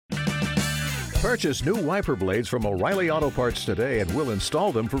Purchase new wiper blades from O'Reilly Auto Parts today and we'll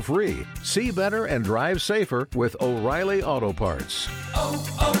install them for free. See better and drive safer with O'Reilly Auto Parts.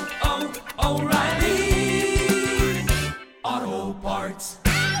 O'Reilly Auto Parts.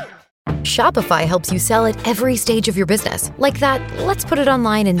 Shopify helps you sell at every stage of your business. Like that, let's put it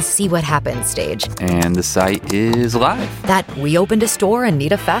online and see what happens stage. And the site is live. That we opened a store and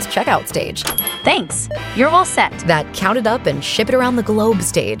need a fast checkout stage. Thanks. You're all set. That count it up and ship it around the globe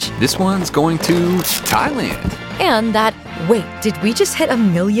stage. This one's going to Thailand. And that, wait, did we just hit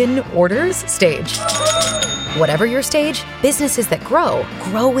 1 million orders stage? Whatever your stage, businesses that grow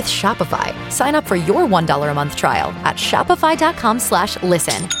with Shopify. Sign up for your $1 a month trial at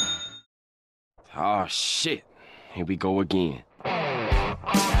shopify.com/listen. Oh, shit. Here we go again.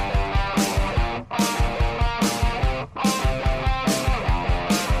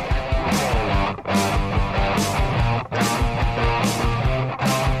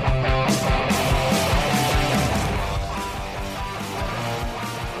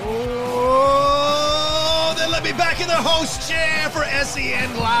 Oh, they let me back in the host chair for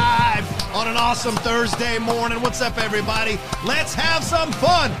SEN Live on an awesome Thursday morning. What's up, everybody? Let's have some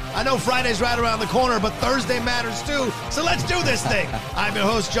fun. I know Friday's right around the corner, but Thursday matters too, so let's do this thing. I'm your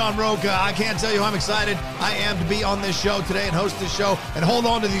host, John Roca. I can't tell you how I'm excited I am to be on this show today and host this show and hold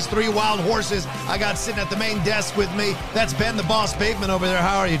on to these three wild horses I got sitting at the main desk with me. That's Ben the Boss Bateman over there.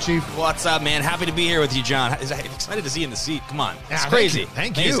 How are you, Chief? What's up, man? Happy to be here with you, John. Excited to see you in the seat. Come on. It's crazy.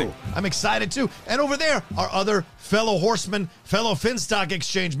 Thank you. I'm excited, too. And over there, our other fellow horseman, fellow Finstock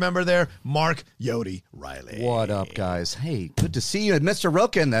Exchange member there, Mark Yodi Riley. What up, guys? Hey, good to see you, Mr.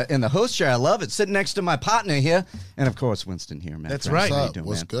 Roca, in the host chair. I love it. Sitting next to my partner here, and of course, Winston here, man. That's right. How you doing,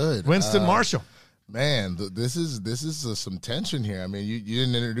 What's man? good? Winston Marshall. Man, this is some tension here. I mean, you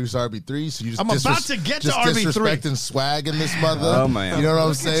didn't introduce RB3, so you just I'm about to get to RB3. Disrespecting swag in this mother. Oh, man. You know what I'm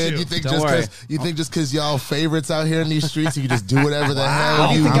Look at saying? you. You think Don't worry. just because y'all favorites out here in these streets, you can just do whatever the hell What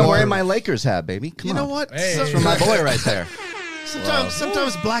do you think want. I'm wearing my Lakers hat, baby? Come You on. know what? That's from my boy right there.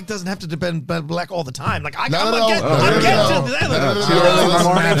 Sometimes black doesn't have to depend black all the time. Like I'm No, no, getting no. to No, that. no, no, Too early in the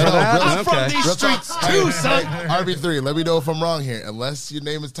morning for no, that? I'm from Okay. these Real talk. streets too, son. RB3, let me know if I'm wrong here. Unless your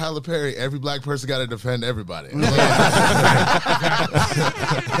name is Tyler Perry, every black person got to defend everybody.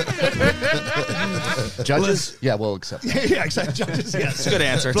 Judges? Yeah, we'll accept that. Yeah, exactly. Judges, yes. It's a good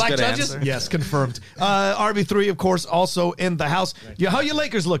answer. Black It's a good judges? answer. Yes, confirmed. RB3, of course, also in the house. Yeah, how your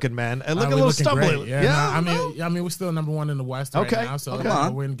Lakers looking, man? Look a we're little looking stumbling. great. Yeah, no, I mean, we're still number one in the West Okay, right now, so okay.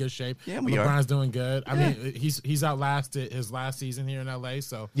 we're in good shape. Yeah, we are. LeBron's doing good. I mean, he's outlasted his last season here in LA,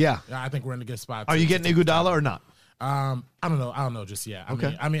 so Yeah. I think we're in a good spot. Are you getting Iguodala or not? I don't know just yet.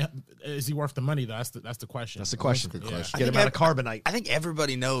 I mean, is he worth the money though? That's the question. That's the question. Good question. Get him out of carbonite. I think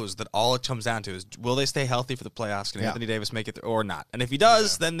everybody knows that all it comes down to is will they stay healthy for the playoffs? Can Yeah. Anthony Davis make it or not? And if he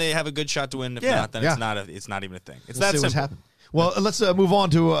does, then they have a good shot to win. If not, then Yeah. it's not even a thing. It's We'll that see what's simple. happening. Well, let's move on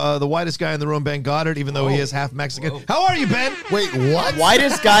to the whitest guy in the room, Ben Goddard, even though he is half Mexican. Whoa. How are you, Ben? Wait, what?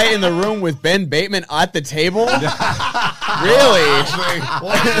 Whitest guy in the room with Ben Bateman at the table? Really?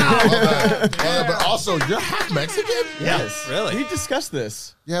 Wow. But also, you're half Mexican? Yes. Really? We discussed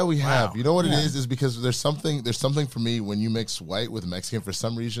this. Yeah, we have. You know what it is because there's something for me when you mix white with Mexican. For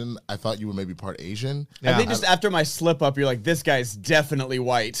some reason, I thought you were maybe part Asian. I think just after my slip up, you're like, this guy's definitely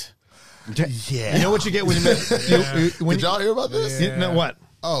white. Yeah. You know what you get when you Did y'all hear about this? You know what?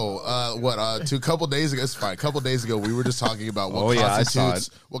 Oh, a couple days ago, it's fine. A couple days ago, we were just talking about what I saw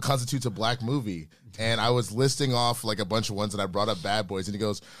what constitutes a black movie. And I was listing off like a bunch of ones, and I brought up Bad Boys, and he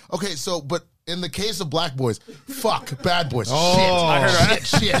goes, "Okay, so but in the case of Black Boys, fuck Bad Boys, shit, I heard that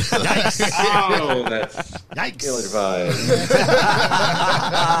shit, yikes, Oh, that's Yikes. ill-advised.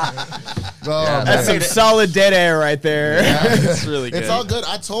 That's some solid dead air right there. Yeah. It's really good. It's all good.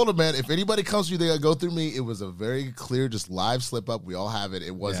 I told him, man, if anybody comes to you, they gotta go through me. It was a very clear, just live slip up. We all have it.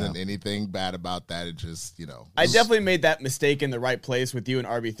 It wasn't anything bad about that. It just, I definitely made that mistake in the right place with you and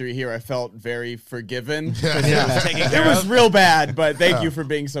RB3 here. I felt very forgiven. It was real bad, but thank you for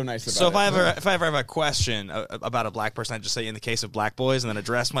being so nice about So it. if I ever have a question about a black person, I just say in the case of Black Boys and then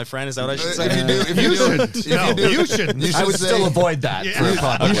address my friend. Is that what I should say? You shouldn't. You I would say, still avoid that. For a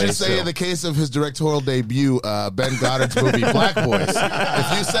proper You way, should say so. in the case of his directorial debut, Ben Goddard's movie Black Boys.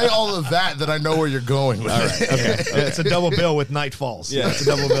 If you say all of that, then I know where you're going with it. Okay. It's a double bill with Night Falls. Yeah. It's a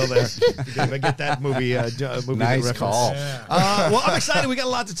double bill there. If I get that movie Nice reference. call. Well, I'm excited. We got a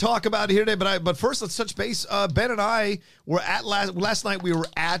lot to talk about here today, but first let's touch base. Ben and I were at last night. We were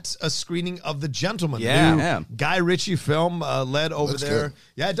at a screening of The Gentleman, new Guy Ritchie film led over Looks there. good.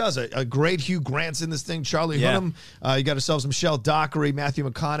 Yeah, it does. A great Hugh Grant's in this thing. Charlie Yeah. Hunnam. You got ourselves Michelle Dockery, Matthew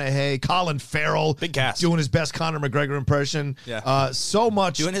McConaughey, Colin Farrell, big cast, doing his best Conor McGregor impression. Yeah, so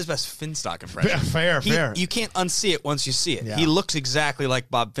much doing his best Finstock impression. Fair. You can't unsee it once you see it. Yeah. He looks exactly like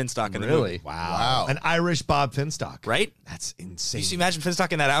Bob Finstock in the movie. Wow. An Irish Bob Finstock, right? That's insane. You imagine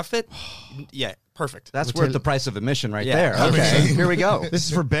Finstock in that outfit? Yeah, perfect. That's worth the price of admission right Yeah. there. Okay, here we go. This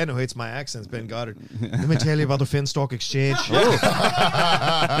is for Ben, who hates my accents, Ben Goddard. Let me tell you about the Finstock Exchange.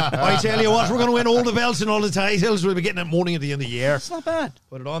 I tell you what, we're going to win all the belts and all the titles. We'll be getting that money at the end of the year. It's not bad.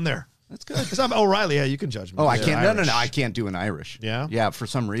 Put it on there. That's good. Because I'm O'Reilly. Yeah, you can judge me. Oh, I can't. No, Irish. I can't do an Irish. Yeah? Yeah, for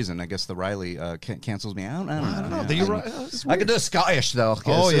some reason. I guess the Riley cancels me out. I don't know. That's I can do a Scottish, though.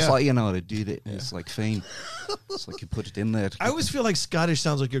 Oh, It's just yeah. like, you know, to do it. It's like fine. It's like you put it in there. I always feel like Scottish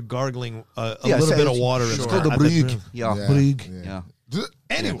sounds like you're gargling a Yeah, little bit of it's water. It's in called there. the I brig. think- Yeah. Brig. Yeah.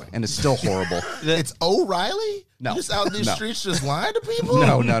 Anyway. And it's still horrible. It's O'Reilly? No. You just out in these No. streets just lying to people?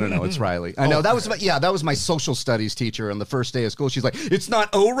 No. It's Riley. I know that was my social studies teacher on the first day of school. She's like, "It's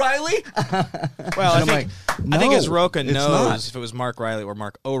not O'Reilly." Well, And I I'm think as "No, Roca it's knows, not." if it was Mark Riley or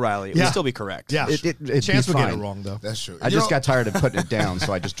Mark O'Reilly, it Yeah. would still be correct. Yeah. It'd Chance be would get it fine. wrong, though. That's true. I just got tired of putting it down,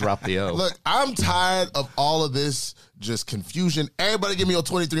 so I just dropped the O. Look, I'm tired of all of this just confusion. Everybody give me your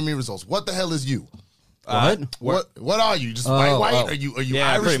 23andMe results. What the hell is you? What are you? Just white? oh. Are you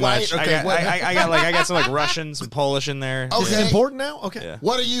Yeah, Irish pretty white? much. Okay, I got some like Russian, some Polish in there. Okay. This is important now? Okay. Yeah.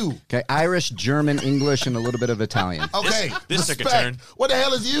 What are you? Okay, Irish, German, English, and a little bit of Italian. Okay, This took a respect. turn. What the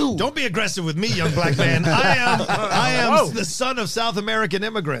hell is you? Don't be aggressive with me, young black man. I am the son of South American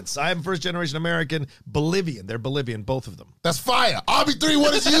immigrants. I am first generation American, Bolivian. They're Bolivian, both of them. That's fire. RB3,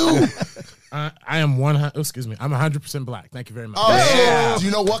 what is you? I am 100. Excuse me. I'm 100% black. Thank you very much. Oh, so do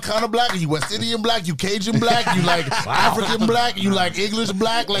you know what kind of black? Are you West Indian black? You Cajun black? You like African black? You like English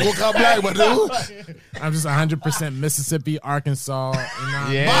black? Like what kind of black, my dude? I'm just 100% Mississippi, Arkansas.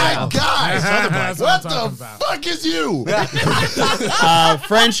 My God. That's What I'm the talking about. fuck is you?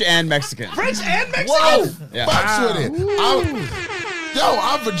 French and Mexican. French and Mexican? Whoa. Yeah. Fucks with it.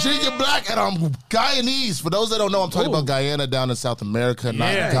 I'm Virginia black and I'm Guyanese. For those that don't know, I'm talking about Guyana down in South America,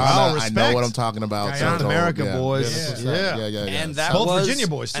 not Yeah. Ghana. Wow, I respect. know what I'm talking about. Guyana, So, America, yeah. boys. Yeah, that's what's Yeah. up. Yeah. And that Both was Virginia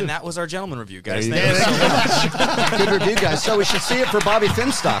boys, too. And that was our gentleman review, guys. There Thank you you so much. Good review, guys. So we should see it for Bobby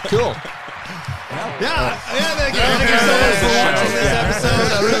Finstock. Cool. Thank you so much for watching this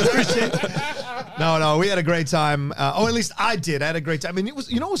episode. I really appreciate it. No, we had a great time. At least I did. I had a great time. I mean, it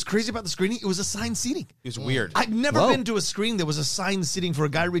was. You know what was crazy about the screening? It was assigned seating. It was weird. I'd never been to a screening that was assigned seating for a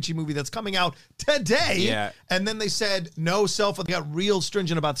Guy Ritchie movie that's coming out today. Yeah. And then they said no cell phone. They got real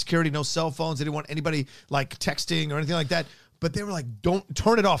stringent about security, no cell phones. They didn't want anybody like texting or anything like that. But they were like, "Don't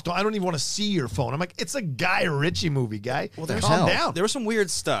turn it off. I don't even want to see your phone." I'm like, "It's a Guy Ritchie movie, guy. Well, calm down." There was some weird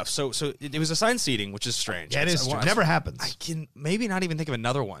stuff. So it was assigned seating, which is strange. Yeah, it is. It Never happens. I can maybe not even think of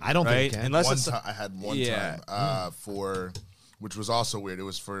another one. I don't think right? it can. Unless it's I had one time for, which was also weird. It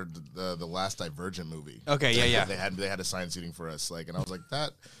was for the Last Divergent movie. Okay, yeah. They had assigned seating for us, and I was like,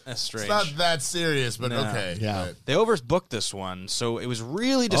 that's strange. It's not that serious, but okay. Yeah. But They overbooked this one, so it was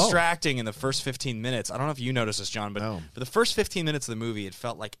really distracting in the first 15 minutes. I don't know if you noticed this, John, but for the first 15 minutes of the movie, it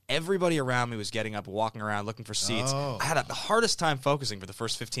felt like everybody around me was getting up, walking around, looking for seats. I had the hardest time focusing for the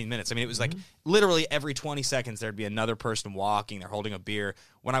first 15 minutes. I mean, it was like literally every 20 seconds there'd be another person walking, they're holding a beer.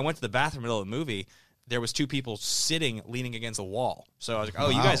 When I went to the bathroom in the middle of the movie, there was two people sitting, leaning against a wall. So I was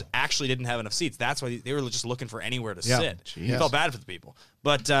like, you guys actually didn't have enough seats. That's why they were just looking for anywhere to sit. I felt bad for the people.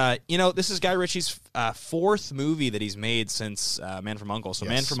 But, this is Guy Ritchie's fourth movie that he's made since Man from U.N.C.L.E. So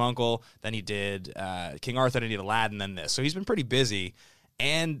Man from U.N.C.L.E., then he did King Arthur, then he did Aladdin, then this. So he's been pretty busy.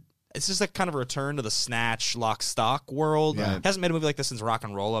 And it's just like kind of a return to the Snatch, Lock, Stock world. Yeah. He hasn't made a movie like this since Rock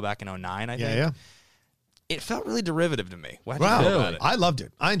and Rolla back in 2009, I think. Yeah. It felt really derivative to me. How did you feel about it? I loved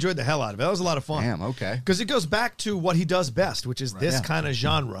it. I enjoyed the hell out of it. That was a lot of fun. Damn, okay. Because it goes back to what he does best, which is this kind of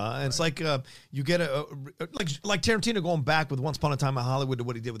genre. And it's like you get like Tarantino going back with Once Upon a Time in Hollywood to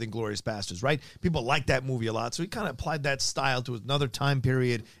what he did with Inglourious Basterds, right? People like that movie a lot, so he kind of applied that style to another time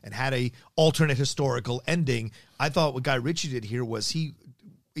period and had a alternate historical ending. I thought what Guy Ritchie did here was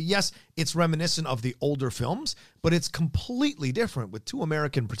yes, it's reminiscent of the older films, but it's completely different with two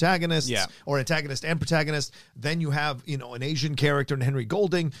American protagonists or antagonist and protagonist. Then you have, an Asian character in Henry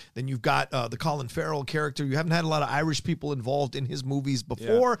Golding. Then you've got the Colin Farrell character. You haven't had a lot of Irish people involved in his movies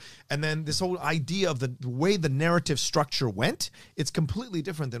before. Yeah. And then this whole idea of the way the narrative structure went, it's completely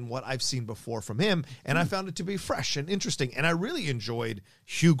different than what I've seen before from him. And I found it to be fresh and interesting. And I really enjoyed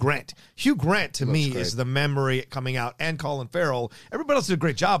Hugh Grant. Hugh Grant, to me, is the memory coming out, and Colin Farrell. Everybody else did a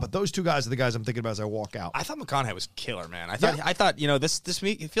great job, but those two guys are the guys I'm thinking about as I walk out. I thought McConaughey night was killer, man. I thought this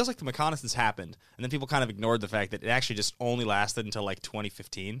week it feels like the reconnaissance happened, and then people kind of ignored the fact that it actually just only lasted until like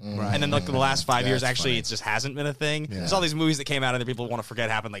 2015, and then like the last 5 years actually it just hasn't been a thing. Yeah. There's all these movies that came out and then people want to forget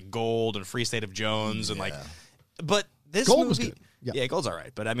happened, like Gold and Free State of Jones, and like, but this Gold movie was good. Yeah, Gold's all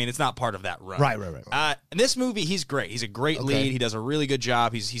right, but I mean, it's not part of that run. Right. In this movie, he's great. He's a great lead. He does a really good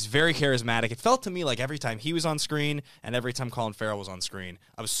job. He's very charismatic. It felt to me like every time he was on screen and every time Colin Farrell was on screen,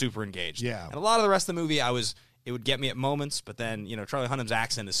 I was super engaged. Yeah. And a lot of the rest of the movie, it would get me at moments, but then, Charlie Hunnam's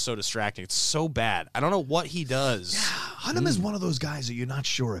accent is so distracting. It's so bad. I don't know what he does. Yeah, Hunnam is one of those guys that you're not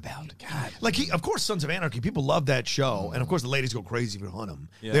sure about. God. Like, of course, Sons of Anarchy, people love that show, and of course the ladies go crazy for Hunnam.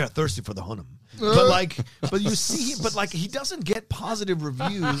 Yeah. They're thirsty for the Hunnam. But you see, he doesn't get positive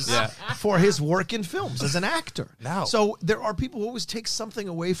reviews for his work in films as an actor. No. So there are people who always take something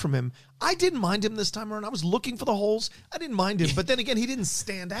away from him. I didn't mind him this time around. I was looking for the holes. I didn't mind him, but then again, he didn't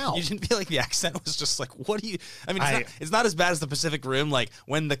stand out. You didn't feel like the accent was just like, what do you... I mean, it's not as bad as the Pacific Rim, like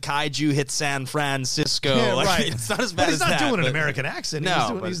when the kaiju hit San Francisco. Yeah, like, right. It's not as bad as that. He's not doing an American accent.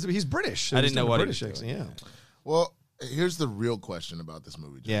 No, he's British. I didn't know what he British was accent. Yeah. Well, here's the real question about this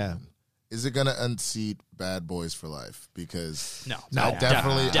movie, gentlemen. Yeah. Is it going to unseat Bad Boys for Life? Because No, I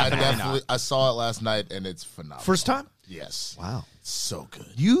definitely I saw it last night, and it's phenomenal. First time? Yes. Wow. So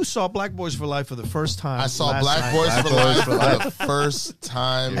good. You saw Black Boys for Life for the first time. I saw Black Boys for Life for the first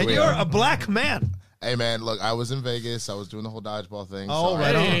time. And you're a black man. Hey, man, look, I was in Vegas. I was doing the whole dodgeball thing. Oh, so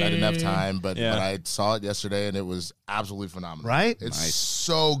right on. I didn't have time, but I saw it yesterday, and it was absolutely phenomenal. Right? It's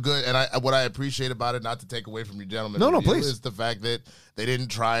so good. And what I appreciate about it, not to take away from you gentlemen, No, please, is the fact that they didn't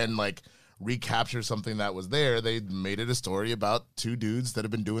try and, like, recapture something that was there. They made it a story about two dudes that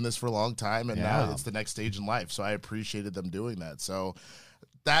have been doing this for a long time, and now it's the next stage in life. So I appreciated them doing that. So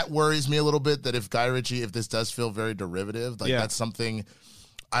that worries me a little bit, that if Guy Ritchie, if this does feel very derivative, like that's something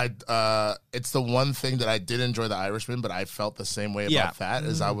it's the one thing that I did enjoy The Irishman, but I felt the same way about that,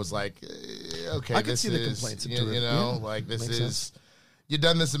 as I was like, okay, I can see the complaints of derivative. Like this Makes is sense. You've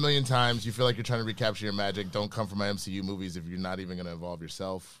done this a million times. You feel like you're trying to recapture your magic. Don't come from my MCU movies if you're not even going to involve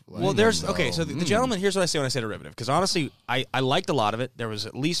yourself. Like, well, there's so the gentleman. Here's what I say when I say derivative, because honestly, I liked a lot of it. There was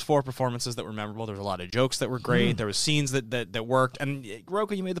at least 4 performances that were memorable. There was a lot of jokes that were great. There was scenes that worked. And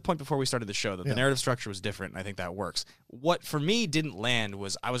Roku, you made the point before we started the show that the narrative structure was different, and I think that works. What for me didn't land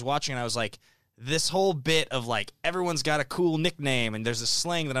was I was watching and I was like, this whole bit of like everyone's got a cool nickname and there's a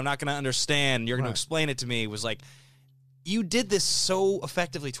slang that I'm not going to understand. You're going to explain it to me. Was like, you did this so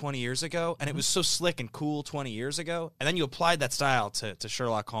effectively 20 years ago, and it was so slick and cool 20 years ago, and then you applied that style to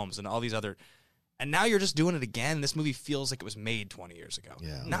Sherlock Holmes and all these other, and now you're just doing it again. This movie feels like it was made 20 years ago.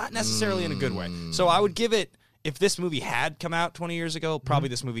 Yeah. Not necessarily in a good way. So I would give it, if this movie had come out 20 years ago, probably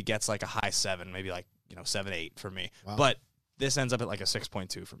this movie gets like a high 7, maybe like 7, 8 for me. Wow. But this ends up at like a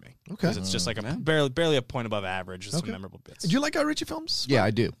 6.2 for me. Okay. Because it's just like a barely a point above average. Just some memorable bits. Do you like Guy Ritchie films? Yeah, I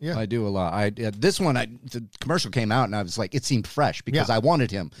do. Yeah. I do a lot. This one, the commercial came out, and I was like, it seemed fresh because I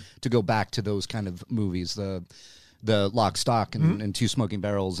wanted him to go back to those kind of movies, the Lock, Stock, and Two Smoking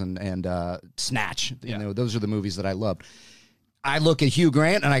Barrels, and Snatch. You know, those are the movies that I loved. I look at Hugh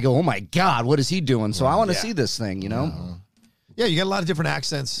Grant, and I go, oh, my God, what is he doing? So I want to see this thing, you know? Yeah, you got a lot of different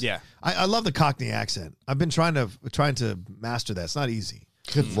accents. Yeah. I love the Cockney accent. I've been trying to master that. It's not easy.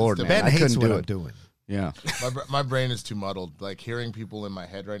 Good Lord, man. Ben I hates couldn't what do I'm it. doing. Yeah. My brain is too muddled. Like hearing people in my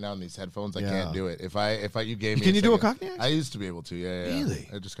head right now in these headphones, I can't do it. If you gave me, can you do a Cockney accent? I used to be able to. Yeah. Really?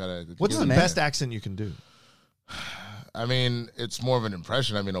 I just gotta. What's the best accent you can do? I mean, it's more of an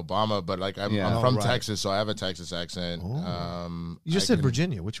impression. I mean, Obama, but like I'm from Texas, so I have a Texas accent. You just said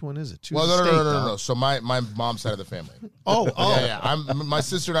Virginia. Which one is it? Well, no. So my mom's side of the family. Yeah. My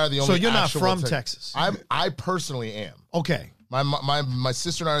sister and I are the only. So you're not from Texas. I personally am. Okay. My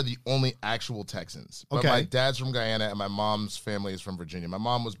sister and I are the only actual Texans. But Okay. my dad's from Guyana and my mom's family is from Virginia. My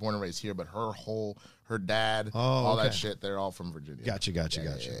mom was born and raised here, but her dad, all that shit, they're all from Virginia. Gotcha.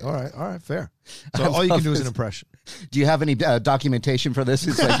 Yeah. All right, fair. So all you can do is an impression. Do you have any documentation for this?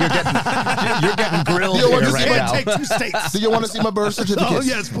 It's like you're getting grilled here right now. Take 2 states. Do you want to see my birth certificate? Oh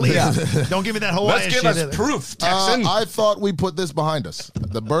yes, please. Yeah. Don't give me that Hawaiian shit. Let's give us proof, Texan. I thought we put this behind us.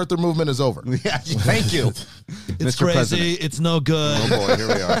 The birther movement is over. Yeah, thank you. It's Mr. crazy. President. It's no good. Oh boy, here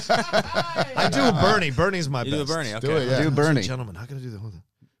we are. I do a Bernie. Bernie's my You best. do a Bernie, okay. Do it, yeah. Do Bernie. Gentlemen, how can I do that? Hold on.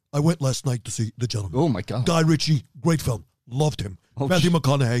 I went last night to see The Gentleman. Oh, my God. Guy Ritchie, great film. Loved him. Oh, Matthew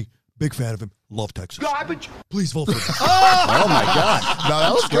McConaughey, big fan of him. Love Texas. Garbage. Please vote for him. Oh, my God. No,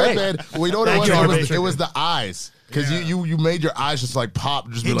 that was great. good, man. Well, you know what it was? It was the eyes. Because you made your eyes just like pop.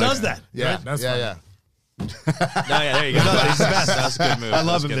 Just He be like, does that. Yeah, Right? That's yeah. No, yeah, there you go. He's the best. That was a good move. I love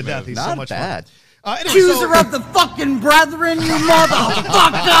That was him a to good death. move. He's Not so much bad. fun. Accuser of the fucking brethren, you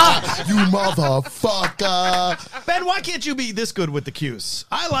motherfucker! You motherfucker. Ben, why can't you be this good with the cues?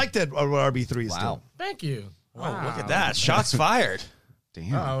 I liked it. RB3 is doing. Thank you. Wow. Oh, look at that. Shots fired.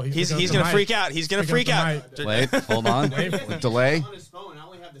 Damn. Uh-oh, He's going to freak out. He's going to freak out. Wait, hold on. Delay. On his phone, I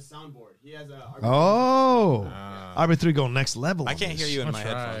only have the soundboard. He has a. RB3 going next level. I can't hear you in my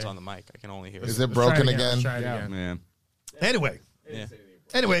headphones on the mic. I can only hear. Is it broken again? Yeah. Anyway. Yeah.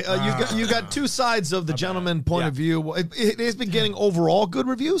 Anyway, you got two sides of the gentleman point of view. It has been getting overall good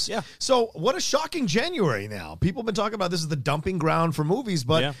reviews. Yeah. So what a shocking January now. People have been talking about this is the dumping ground for movies,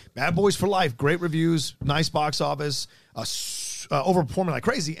 but Bad Boys for Life, great reviews, nice box office, overperforming like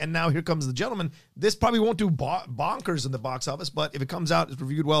crazy. And now here comes The Gentleman. This probably won't do bonkers in the box office, but if it comes out, it's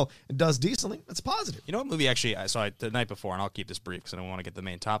reviewed well, and does decently, that's positive. You know what movie actually I saw it the night before, and I'll keep this brief because I don't want to get the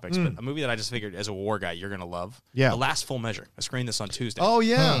main topics, but a movie that I just figured as a war guy you're going to love. Yeah. The Last Full Measure. I screened this on Tuesday. Oh,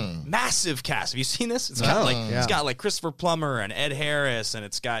 yeah. Massive cast. Have you seen this? It's got like Christopher Plummer and Ed Harris, and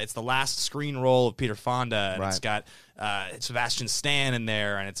it's the last screen role of Peter Fonda, and it's got Sebastian Stan in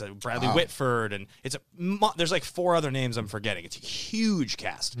there, and it's a Bradley Whitford, and there's like 4 other names I'm forgetting. It's a huge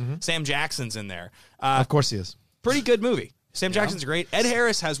cast. Sam Jackson's in there. Of course he is. Pretty good movie. Sam Jackson's great. Ed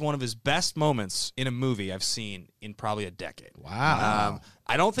Harris has one of his best moments in a movie I've seen in probably a decade. Wow.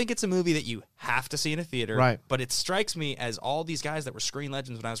 I don't think it's a movie that you have to see in a theater, right? But it strikes me as all these guys that were screen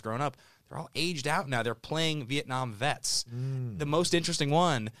legends when I was growing up, they're all aged out now. They're playing Vietnam vets. The most interesting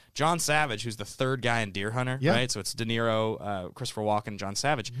one, John Savage, who's the third guy in Deer Hunter, right? So it's De Niro, Christopher Walken, John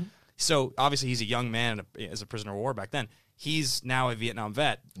Savage. So obviously he's a young man as a prisoner of war back then. He's now a Vietnam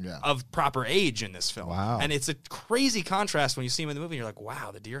vet of proper age in this film. Wow. And it's a crazy contrast when you see him in the movie. You're like,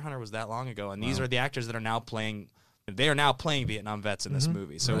 wow, the Deer Hunter was that long ago. And these are the actors that are now playing. They are now playing Vietnam vets in this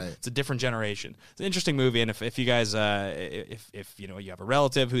movie. So it's a different generation. It's an interesting movie. And if you guys, if you know, you have a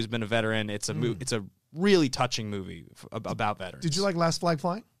relative who's been a veteran, it's a really touching movie about veterans. Did you like Last Flag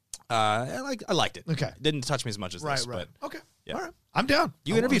Flying? I liked it. Okay. Didn't touch me as much as this. But okay. Yeah. All right. I'm down.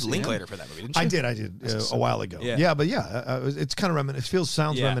 You interviewed Linklater for that movie, didn't you? I did a while ago. Yeah, but it's kind of it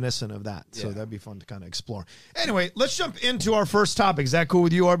sounds reminiscent of that. So that'd be fun to kind of explore. Anyway, let's jump into our first topic. Is that cool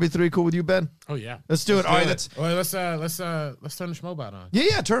with you, RB3? Cool with you, Ben? Oh yeah. Let's do it. All right, let's turn the Schmobot on.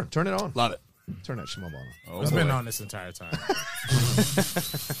 Yeah, turn it on. Love it. Turn that Schmobot on. It's been on this entire time.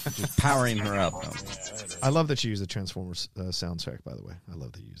 Just powering her up. I love that you use the Transformers soundtrack, by the way. I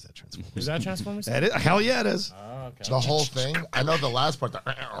love that you use that Transformers. Is that Transformers? Hell yeah, it is. Oh, okay. The whole thing. I know the last part,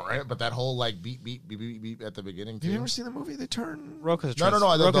 but that whole like beep beep beep beep beep at the beginning too. Have you ever seen the movie? They turn. Roka's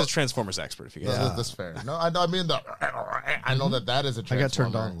a Transformers expert. If you guys, that's fair. No, I mean I know that is a Transformer. I got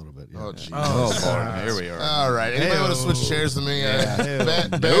turned on a little bit. Yeah. Oh, geez. Oh, here we are. All right. Anybody want to switch chairs with me?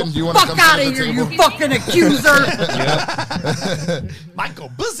 Ben, do you want to come out to of the here, table? you fucking accuser! Michael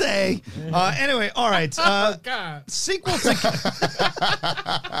Buzzé. Anyway, all right. Sequel to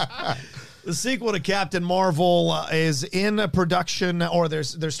the sequel to Captain Marvel is in production, or they're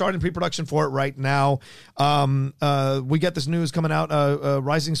starting pre-production for it right now. We get this news coming out.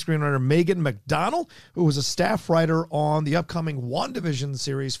 Rising screenwriter Megan McDonnell, who was a staff writer on the upcoming WandaVision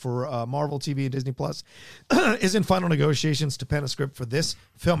series for Marvel TV and Disney Plus, is in final negotiations to pen a script for this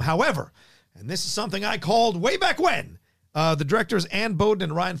film. However, and this is something I called way back when, the directors Ann Bowden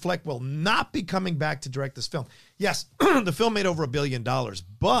and Ryan Fleck will not be coming back to direct this film. Yes, the film made over $1 billion,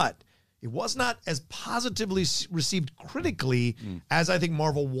 but it was not as positively received critically as I think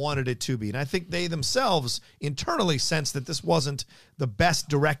Marvel wanted it to be. And I think they themselves internally sensed that this wasn't the best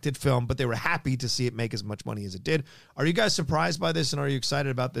directed film, but they were happy to see it make as much money as it did. Are you guys surprised by this, and are you excited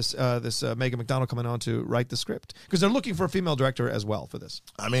about this Megan McDonnell coming on to write the script? Because they're looking for a female director as well for this.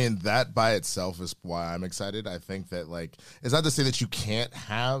 I mean, that by itself is why I'm excited. I think that, like, it's not to say that you can't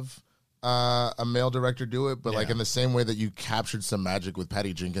have a male director do it, but like in the same way that you captured some magic with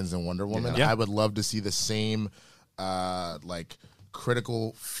Patty Jenkins and Wonder Woman, I would love to see the same like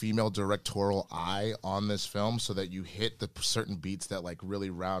critical female directorial eye on this film, so that you hit the certain beats that like really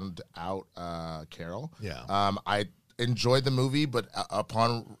round out Carol. I enjoyed the movie, but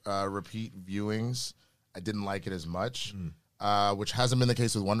upon repeat viewings, I didn't like it as much. Which hasn't been the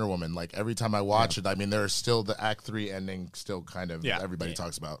case with Wonder Woman. Like every time I watch it, I mean, there is still the Act 3 ending still kind of everybody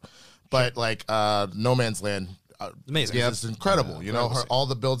talks about. But like No Man's Land, amazing. It's incredible. You know, all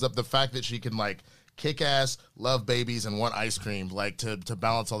the builds up, the fact that she can like kick ass, love babies, and want ice cream. Like to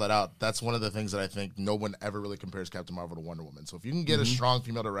balance all that out, that's one of the things that I think no one ever really compares Captain Marvel to Wonder Woman. So if you can get a strong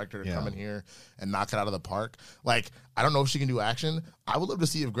female director to come in here and knock it out of the park, like I don't know if she can do action. I would love to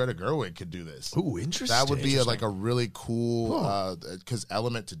see if Greta Gerwig could do this. Ooh, interesting. That would be like a really cool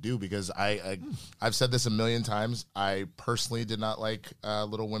element to do, because I've said this a million times. I personally did not like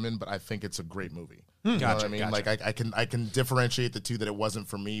Little Women, but I think it's a great movie. You know what I mean? Like I can differentiate the two, that it wasn't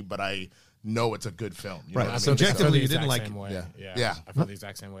for me, but I know it's a good film. You know what I mean? So objectively, you didn't like it. Yeah. I feel the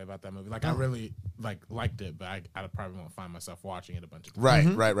exact same way about that movie. Like I really liked it, but I probably won't find myself watching it a bunch of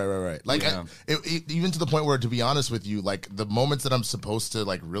times. Right. Like even to the point where, to be honest with you, like the moments that I'm supposed to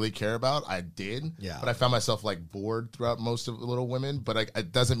like really care about, I did. Yeah. But I found myself like bored throughout most of Little Women. But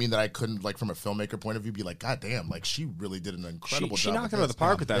it doesn't mean that I couldn't, like from a filmmaker point of view, be like, God damn, like she really did an incredible job. She knocked it out of the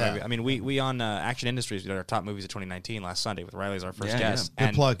park with that movie. I mean, we on Action Industries did our top movies of 2019 last Sunday with Riley as our first guest.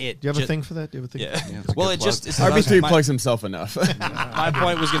 Good plug. Do you have a thing for that? Do you have a thing? Yeah. Well, RB3 plugs himself enough. My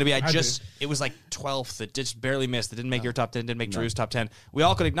point was going to be, it was like 12th. It just barely missed. It didn't make your top 10, didn't make Drew's top 10. We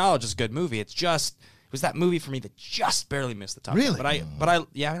all could acknowledge it's a good movie. It was that movie for me that just barely missed the top 10. But I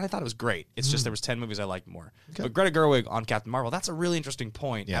thought it was great. It's just there was 10 movies I liked more. Okay. But Greta Gerwig on Captain Marvel, that's a really interesting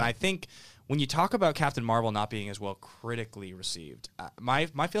point. Yeah. And I think when you talk about Captain Marvel not being as well critically received, my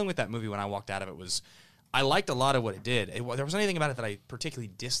feeling with that movie when I walked out of it was, I liked a lot of what it did. There wasn't anything about it that I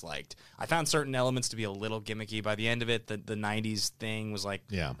particularly disliked. I found certain elements to be a little gimmicky. By the end of it, the 90s thing was like,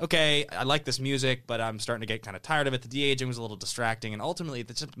 okay, I like this music, but I'm starting to get kind of tired of it. The de-aging was a little distracting, and ultimately,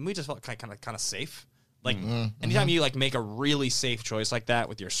 the movie just felt kind of safe. Like, anytime you like make a really safe choice like that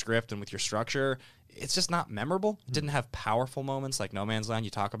with your script and with your structure, it's just not memorable. It didn't have powerful moments like No Man's Land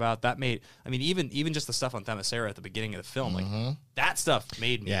you talk about. That made, I mean, even just the stuff on Themyscira at the beginning of the film, like that stuff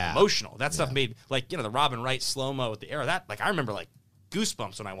made me emotional. That stuff made, like, the Robin Wright slow-mo with the arrow. That, like, I remember, like,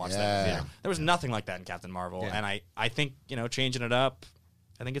 goosebumps when I watched that in the theater. There was nothing like that in Captain Marvel, and I think, changing it up,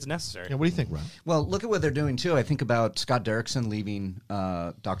 I think it's necessary. Yeah, what do you think, Ron? Well, look at what they're doing, too. I think about Scott Derrickson leaving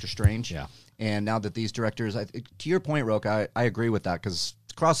Doctor Strange. Yeah. And now that these directors, to your point, Roke, I agree with that, because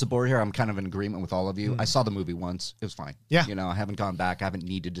across the board here, I'm kind of in agreement with all of you. I saw the movie once. It was fine. Yeah. I haven't gone back. I haven't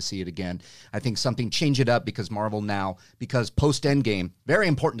needed to see it again. I think change it up, because Marvel now, because post-Endgame, very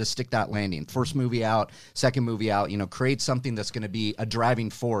important to stick that landing. First movie out, second movie out, create something that's going to be a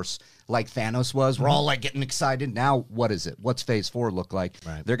driving force like Thanos was. We're all like getting excited. Now, what is it? What's Phase 4 look like?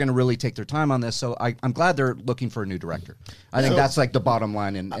 Right. They're going to really take their time on this. So I'm glad they're looking for a new director. I think that's like the bottom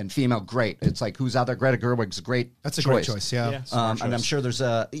line. And female, great. It's like, who's out there? Greta Gerwig's a great That's a choice. great choice, yeah. And I'm sure there's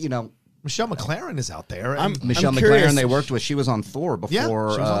Michelle McLaren is out there. Michelle McLaren they worked with. She was on Thor before. Yeah,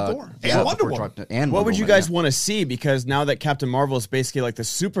 she was on Thor. And Wonder Woman. What would you guys want to see? Because now that Captain Marvel is basically like the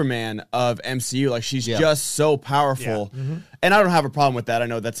Superman of MCU, like she's just so powerful. Yeah. And I don't have a problem with that. I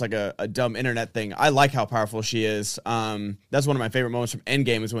know that's like a dumb internet thing. I like how powerful she is. That's one of my favorite moments from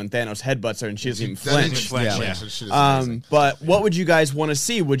Endgame is when Thanos headbutts her and she doesn't even flinch. But what would you guys want to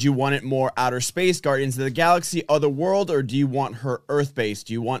see? Would you want it more outer space, Guardians of the Galaxy, other world, or do you want her Earth-based?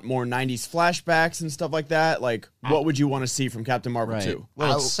 Do you want more 90s flashbacks and stuff like that? Like, what would you want to see from Captain Marvel 2?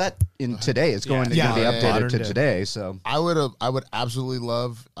 Well, it's set in today. It's going to be updated to today. So I would absolutely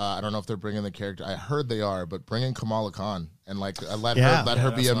love. I don't know if they're bringing the character. I heard they are, but bring in Kamala Khan and let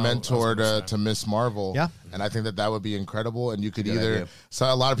her be a mentor to Miss Marvel. Yeah, and I think that would be incredible. And you could either. So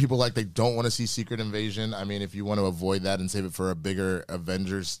a lot of people they don't want to see Secret Invasion. I mean, if you want to avoid that and save it for a bigger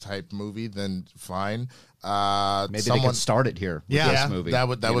Avengers type movie, then fine. Maybe they could start it here with this movie. That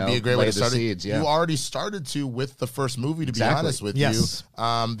would be a great way to start it. You already started to with the first movie, to be honest with you.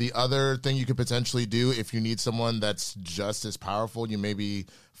 The other thing you could potentially do, if you need someone that's just as powerful, you maybe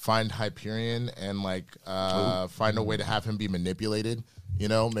find Hyperion and find a way to have him be manipulated.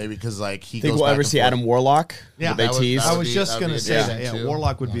 Maybe because he think goes we'll ever see Adam Warlock? Yeah, they tease. I was just going to say that. Yeah,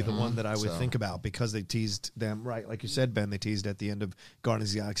 Warlock would be the one that I would think about, because they teased them, right? Like you said, Ben, they teased at the end of Guardians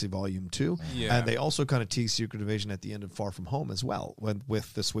of the Galaxy Volume 2. Yeah. And they also kind of teased Secret Invasion at the end of Far From Home as well,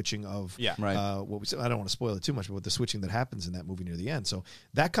 with the switching of what we said. I don't want to spoil it too much, but with the switching that happens in that movie near the end. So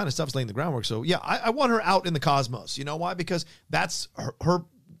that kind of stuff's laying the groundwork. So yeah, I want her out in the cosmos. You know why? Because that's her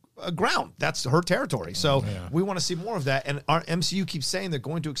ground. That's her territory. So we want to see more of that. And our MCU keeps saying they're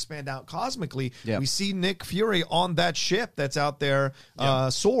going to expand out cosmically. Yeah. We see Nick Fury on that ship that's out there,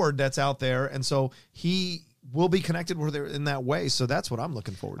 sword that's out there. And so he will be connected with her in that way. So that's what I'm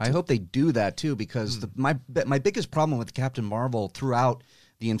looking forward to. I hope they do that too, because my biggest problem with Captain Marvel throughout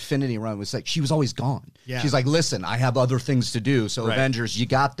the Infinity Run was she was always gone. Yeah. She's like, listen, I have other things to do. So Avengers, you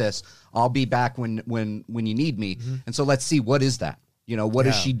got this. I'll be back when you need me. And so let's see, what is that? You know, what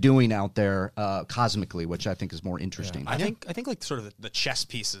is she doing out there cosmically, which I think is more interesting. I think like sort of the chess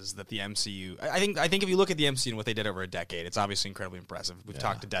pieces that the MCU. I think if you look at the MCU and what they did over a decade, it's obviously incredibly impressive. We've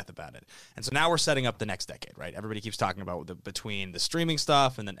talked to death about it, and so now we're setting up the next decade, right? Everybody keeps talking about between the streaming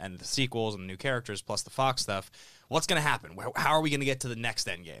stuff and the sequels and the new characters plus the Fox stuff. What's going to happen? How are we going to get to the next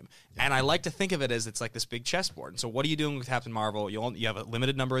Endgame? And I like to think of it as it's like this big chessboard. And so what are you doing with Captain Marvel? You have a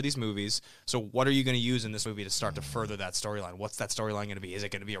limited number of these movies. So what are you going to use in this movie to start to further that storyline? What's that storyline going to be? Is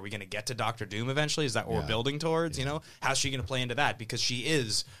it going to be, are we going to get to Doctor Doom eventually? Is that what we're building towards? You know, how's she going to play into that? Because she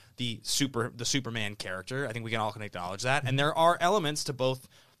is the Superman character. I think we can all acknowledge that. And there are elements to both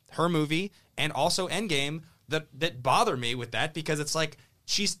her movie and also Endgame that bother me with that, because it's like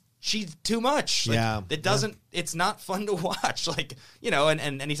she's too much. Like, it doesn't. It's not fun to watch. Like, you know,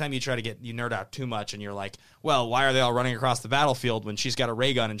 and anytime you try to you nerd out too much, and you're like, well, why are they all running across the battlefield when she's got a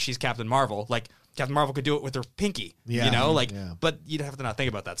ray gun and she's Captain Marvel? Like, Captain Marvel could do it with her pinky. You know, like, but you'd have to not think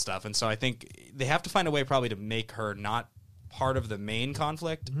about that stuff. And so I think they have to find a way probably to make her not part of the main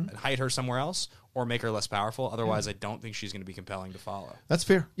conflict and hide her somewhere else, or make her less powerful. Otherwise, I don't think she's going to be compelling to follow. That's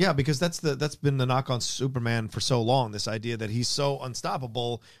fair. Yeah, because that's been the knock on Superman for so long. This idea that he's so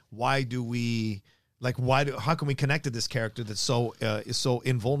unstoppable. Why do we how can we connect to this character that's is so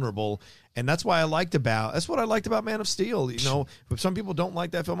invulnerable? And that's what I liked about Man of Steel. You know, if some people don't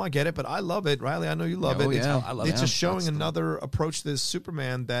like that film, I get it, but I love it. Riley, I know you love it. I love it. It's just showing another approach to this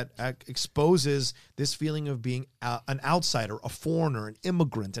Superman that exposes this feeling of being an outsider, a foreigner, an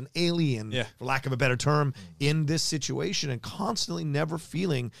immigrant, an alien, for lack of a better term, in this situation, and constantly never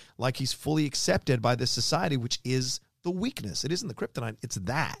feeling like he's fully accepted by this society, which is the weakness. It isn't the kryptonite, it's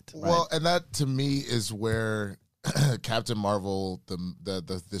that. Well, and that to me is where Captain Marvel,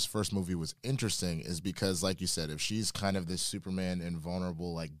 this first movie was interesting, is because, like you said, if she's kind of this Superman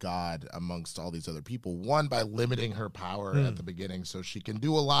invulnerable, like God amongst all these other people, one, by limiting her power at the beginning, so she can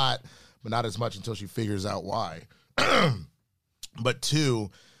do a lot, but not as much until she figures out why. But two,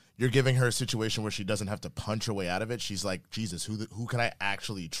 you're giving her a situation where she doesn't have to punch her way out of it. She's like, Jesus, who can I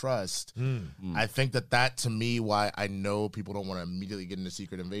actually trust? I think that to me, why I know people don't want to immediately get into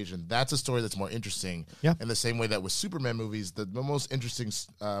Secret Invasion, that's a story that's more interesting. Yeah. In the same way that with Superman movies, the most interesting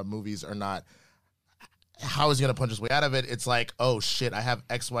movies are not how is he going to punch his way out of it. It's like, oh shit, I have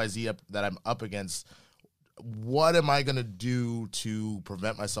XYZ that I'm up against. What am I going to do to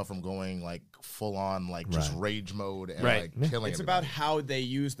prevent myself from going like full on, like just rage mode and like killing It's everybody? about how they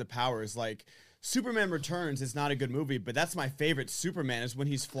use the powers. Like Superman Returns is not a good movie, but that's my favorite Superman is when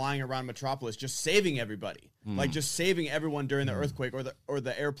he's flying around Metropolis just saving everybody. Like just saving everyone during the earthquake or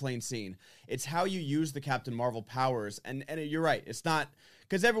the airplane scene. It's how you use the Captain Marvel powers. And you're right. It's not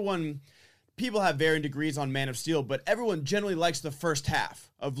because people have varying degrees on Man of Steel, but everyone generally likes the first half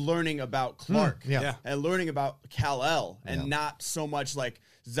of learning about Clark and learning about Kal-El and not so much like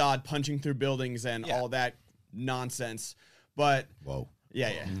Zod punching through buildings and all that nonsense. But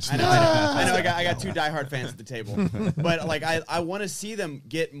yeah. I know. I got two diehard fans at the table, but like I want to see them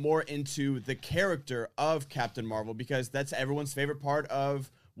get more into the character of Captain Marvel, because that's everyone's favorite part of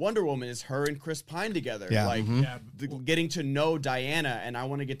Wonder Woman is her and Chris Pine together. Getting to know Diana, and I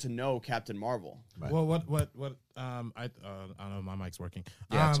want to get to know Captain Marvel. Right. Well, I don't know, my mic's working.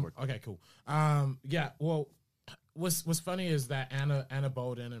 Yeah, it's working. Okay, cool. Well, what's funny is that Anna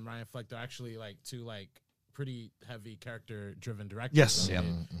Bolden and Ryan Fleck are actually like two like pretty heavy character-driven directors. Yes.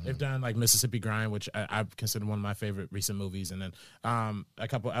 They've done like Mississippi Grind, which I consider one of my favorite recent movies, and then a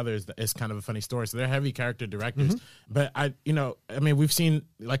couple others that is kind of a funny story. So they're heavy character directors. But we've seen,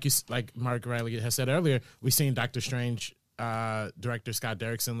 like Mark Riley has said earlier, we've seen Doctor Strange director Scott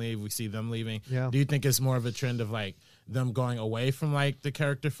Derrickson leave. We see them leaving. Yeah. Do you think it's more of a trend of like them going away from like the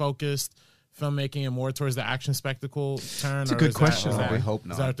character-focused filmmaking and more towards the action spectacle turn? It's a good question. We hope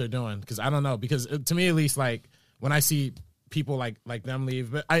not. Is that what they're doing? Because I don't know. Because to me, at least, like when I see people like them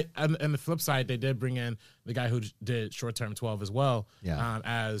leave, but on the flip side, they did bring in the guy who did Short Term 12 as well,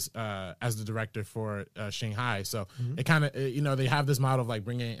 as the director for Shanghai. So it kind of they have this model of like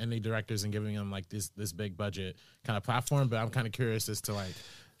bringing in indie directors and giving them like this big budget kind of platform. But I'm kind of curious as to like,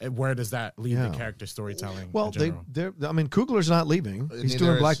 where does that leave the character storytelling? Well, Coogler's not leaving. He's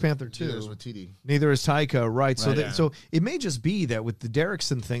doing Black Panther 2. Neither is Waititi. Neither is Taika, right? So it may just be that with the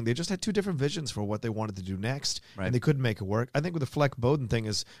Derrickson thing, they just had two different visions for what they wanted to do next, and they couldn't make it work. I think with the Fleck Bowden thing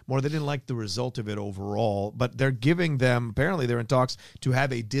is more they didn't like the result of it overall, but they're giving them, apparently they're in talks to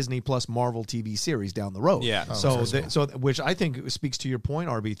have a Disney Plus Marvel TV series down the road. Yeah. So which I think speaks to your point,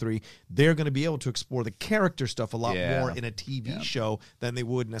 RB3. They're going to be able to explore the character stuff a lot more in a TV show than they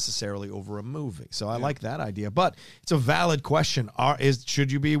would necessarily over a movie. So I like that idea. But it's a valid question.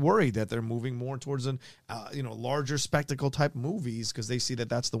 Should you be worried that they're moving more towards an larger spectacle type movies because they see that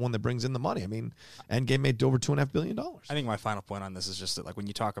that's the one that brings in the money? I mean, Endgame made over $2.5 billion. I think my final point on this is just that, like, when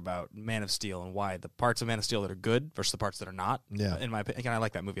you talk about Man of Steel and why the parts of Man of Steel that are good versus the parts that are not, in my opinion, I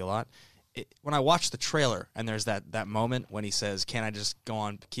like that movie a lot. When I watch the trailer and there's that moment when he says, "Can I just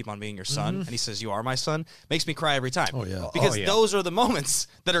keep on being your son?" and he says, "You are my son," makes me cry every time. Oh yeah, because those are the moments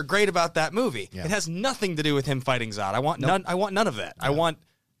that are great about that movie. Yeah. It has nothing to do with him fighting Zod. I want none. I want none of that. Yeah.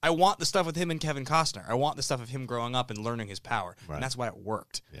 I want the stuff with him and Kevin Costner. I want the stuff of him growing up and learning his power, and that's why it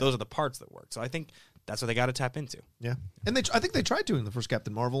worked. Yeah. Those are the parts that worked. So I think that's what they got to tap into. Yeah, and I think they tried to in the first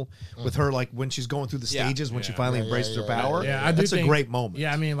Captain Marvel with her, like when she's going through the stages when she finally embraces her power. Yeah, I do that's think, a great moment.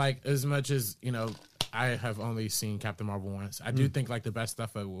 Yeah, I mean, like as much as I have only seen Captain Marvel once. I do think like the best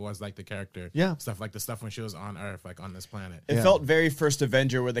stuff was like the character stuff, like the stuff when she was on Earth, like on this planet. It felt very First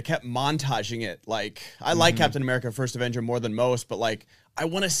Avenger where they kept montaging it. Like I like Captain America First Avenger more than most, but like I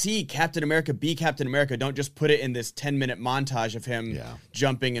want to see Captain America be Captain America. Don't just put it in this 10-minute montage of him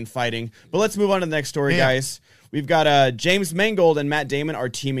jumping and fighting. But let's move on to the next story, guys. We've got James Mangold and Matt Damon are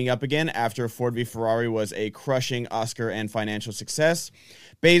teaming up again after Ford v Ferrari was a crushing Oscar and financial success.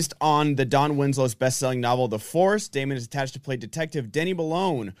 Based on the Don Winslow's best-selling novel The Force, Damon is attached to play Detective Denny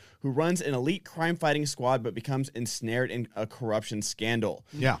Malone, who runs an elite crime-fighting squad but becomes ensnared in a corruption scandal.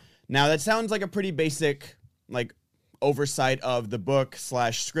 Yeah. Now, that sounds like a pretty basic, like, oversight of the book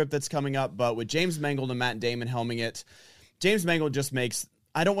 / script that's coming up, but with James Mangold and Matt Damon helming it, James Mangold just makes,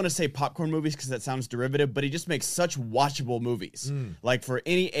 I don't want to say popcorn movies because that sounds derivative, but he just makes such watchable movies. Like for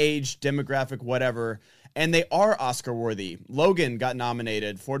any age, demographic, whatever. And they are Oscar worthy. Logan got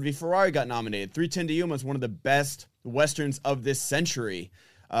nominated. Ford v Ferrari got nominated. 3:10 to Yuma is one of the best Westerns of this century.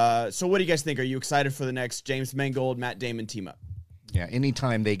 So what do you guys think? Are you excited for the next James Mangold, Matt Damon team up? Yeah,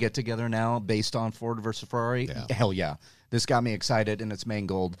 anytime they get together now based on Ford versus Ferrari, hell yeah. This got me excited, and it's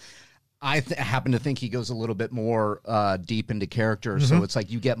Mangold. I happen to think he goes a little bit more deep into character, so it's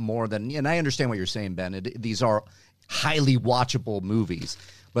like you get more than... And I understand what you're saying, Ben. These are highly watchable movies,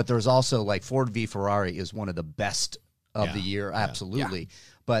 but there's also, like, Ford v Ferrari is one of the best of the year, absolutely. Yeah.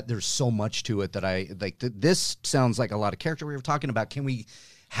 But there's so much to it that I... like. This sounds like a lot of character. We were talking about, can we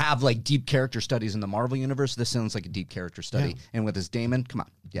have, like, deep character studies in the Marvel Universe? This sounds like a deep character study. Yeah. And with his Damon, come on.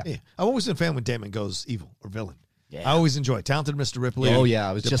 Yeah. I'm always a fan when Damon goes evil or villain. Yeah. I always enjoy it. Talented Mr. Ripley. Oh, yeah.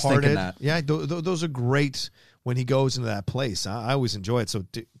 I was just thinking that. Yeah, those are great when he goes into that place. I always enjoy it. So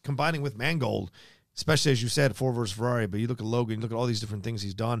combining with Mangold, especially as you said, Ford versus Ferrari, but you look at Logan, you look at all these different things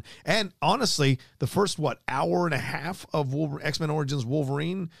he's done. And honestly, the first, hour and a half of X-Men Origins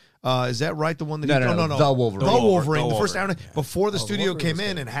Wolverine, is that right? The one that No. The Wolverine. The Wolverine. The first hour and a half, before the studio came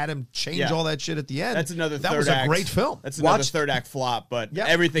in and had him change all that shit at the end. That's another that third was act. a great film. That's another third act flop, but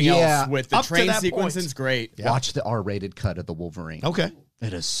everything else with the train sequence is great. Yeah. Watch the R-rated cut of the Wolverine. Okay.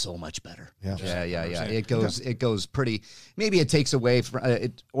 It is so much better. Yeah. It goes pretty. Maybe it takes away from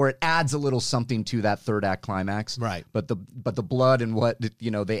it, or it adds a little something to that third act climax. Right. But the blood and what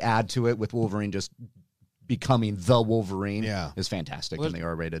they add to it with Wolverine just becoming the Wolverine is fantastic in the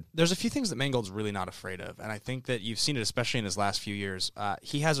R-rated. There's a few things that Mangold's really not afraid of, and I think that you've seen it especially in his last few years.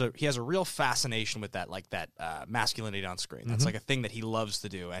 He has a real fascination with that masculinity on screen. That's like a thing that he loves to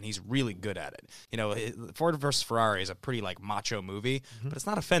do, and he's really good at it. Ford versus Ferrari is a pretty like macho movie, but it's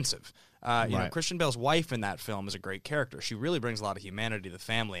not offensive. Christian Bale's wife in that film is a great character. She really brings a lot of humanity to the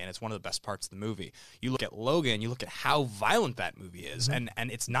family, and it's one of the best parts of the movie. You look at Logan, you look at how violent that movie is, and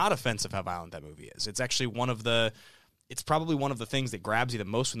it's not offensive how violent that movie is. It's actually it's probably one of the things that grabs you the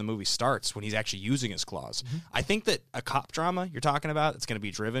most when the movie starts, when he's actually using his claws. I think that a cop drama you're talking about, it's going to be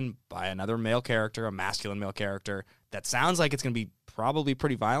driven by another male character, a masculine male character, that sounds like it's going to be probably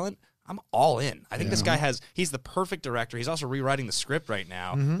pretty violent. I'm all in. I think this guy he's the perfect director. He's also rewriting the script right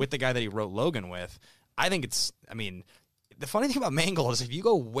now with the guy that he wrote Logan with. I think the funny thing about Mangold is if you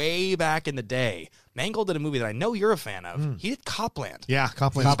go way back in the day, Mangold did a movie that I know you're a fan of. He did Copland. Yeah,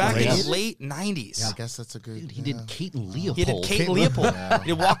 Copland. Back in the late 90s. Yeah, I guess that's a good... Dude, he did Kate and Leopold. He did Kate and Leopold. He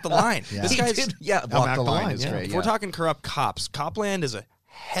did Walk the Line. Yeah. This guy's... Walk the Line is great. If we're talking corrupt cops, Copland is a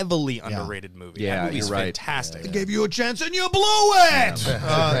heavily underrated movie. Yeah, that movie's you're right. fantastic. They gave you a chance and you blew it.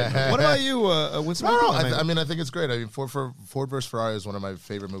 What about you, Winston? I think it's great. I mean, Ford vs. Ferrari is one of my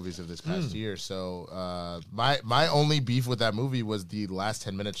favorite movies of this past year. So my only beef with that movie was the last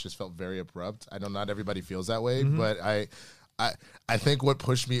 10 minutes just felt very abrupt. I know not everybody feels that way, but I I think what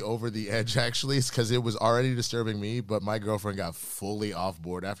pushed me over the edge actually is because it was already disturbing me, but my girlfriend got fully off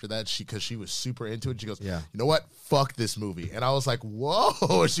board after that. Because she was super into it. She goes, "You know what? Fuck this movie." And I was like,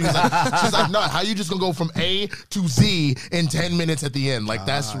 "Whoa!" She was like, "No, how you just gonna go from A to Z in 10 minutes at the end? Like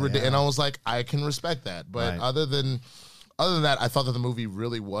that's ridiculous." And I was like, I can respect that, but other than that, I thought that the movie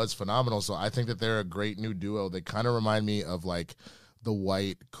really was phenomenal. So I think that they're a great new duo. They kind of remind me of like the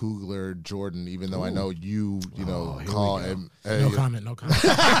White Coogler Jordan, even though I know you know, call him. No comment.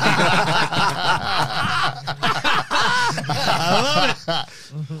 I love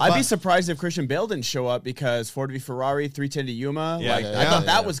it. I'd be surprised if Christian Bale didn't show up because Ford v Ferrari, 310 to Yuma. I thought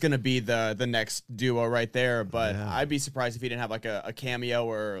that was going to be the next duo right there, but I'd be surprised if he didn't have like a cameo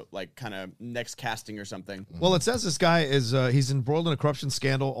or like kind of next casting or something. Well, it says this guy is he's embroiled in a corruption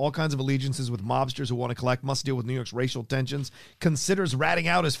scandal, all kinds of allegiances with mobsters who want to collect, must deal with New York's racial tensions, considers ratting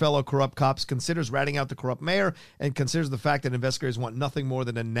out his fellow corrupt cops, considers ratting out the corrupt mayor, and considers the fact that investigators want nothing more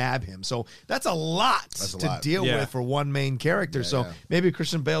than to nab him. So that's a lot to deal with for one main character. So maybe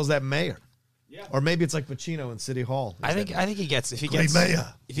Christian Bale's that mayor. Or maybe it's like Pacino in City Hall. I think he gets if he gets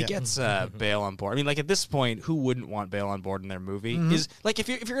Bale on board. I mean, like at this point, who wouldn't want Bale on board in their movie? Is like if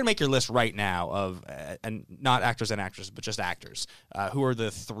you're gonna make your list right now of and not actors and actresses, but just actors, who are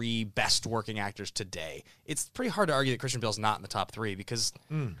the 3 best working actors today? It's pretty hard to argue that Christian Bale's not in the top 3 because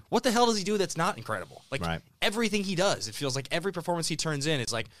what the hell does he do that's not incredible? Like everything he does, it feels like every performance he turns in,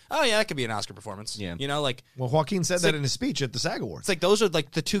 it's like, oh yeah, that could be an Oscar performance. Yeah, you know, like Joaquin said that in his speech at the SAG Awards. It's like those are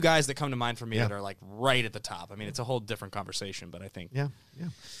like the 2 guys that come to mind for me that are like right at the top. I mean, it's a whole different conversation, but I think well,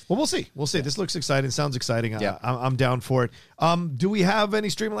 we'll see. This looks exciting. Sounds exciting. I'm down for it. Do we have any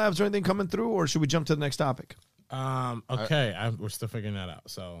Streamlabs or anything coming through, or should we jump to the next topic? Okay, we're still figuring that out.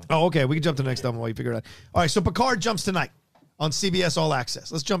 So okay, we can jump to the next topic while you figure it out. All right, so Picard jumps tonight on CBS All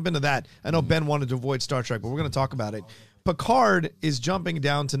Access. Let's jump into that. I know Ben wanted to avoid Star Trek, but we're going to talk about it. Picard is jumping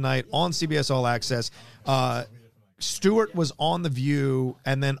down tonight on CBS All Access. Stewart was on The View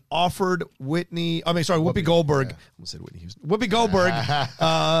and then offered Whoopi Goldberg. I almost said Whitney Houston. Whoopi Goldberg.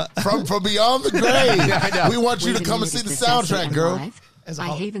 from beyond the grave. We want you to come and see the soundtrack, girl. I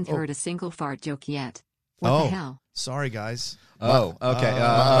haven't heard a single fart joke yet. What the hell? Sorry, guys.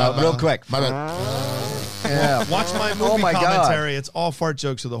 Okay. Real quick. My bad. Watch my movie commentary. It's all fart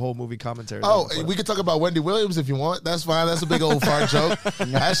jokes of the whole movie commentary. Oh, we could talk about Wendy Williams if you want. That's fine. That's a big old fart joke.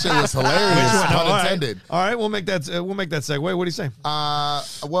 That shit was hilarious. Pun intended. All right, we'll make that segue. What do you say?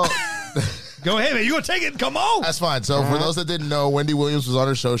 Well. Go ahead, man. You gonna take it? Come on. That's fine. So for those that didn't know, Wendy Williams was on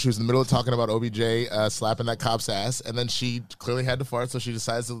her show. She was in the middle of talking about OBJ slapping that cop's ass, and then she clearly had to fart, so she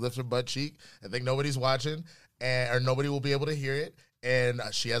decides to lift her butt cheek. I think nobody's watching, or nobody will be able to hear it. And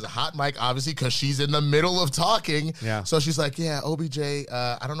she has a hot mic, obviously, because she's in the middle of talking. Yeah. So she's like, "Yeah, OBJ.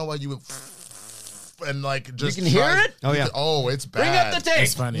 I don't know why you would." And like, just you can hear it. Oh yeah. Oh, it's bad. Bring up the tape.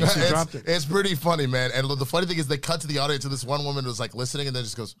 It's funny. It's pretty funny, man. And the funny thing is, they cut to the audience, and this one woman was like listening, and then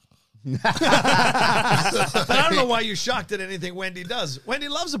just goes. But I don't know why you're shocked at anything Wendy does. Wendy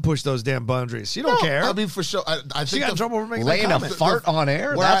loves to push those damn boundaries. She don't care. I mean, for sure. I think she got in trouble for making laying a fart on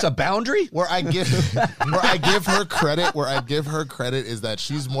air. That's a boundary. Where I give her credit is that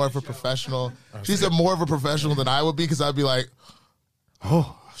she's more of a professional. She's more of a professional than I would be, because I'd be like,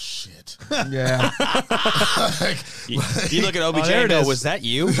 oh shit. Yeah. You look at OBJ and go, was that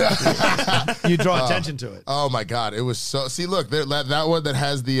you? You draw attention to it. Oh my God. It was so. See, look, that one that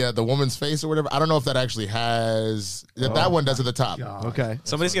has the woman's face or whatever. I don't know if that actually has. That one does at the top. God. Okay.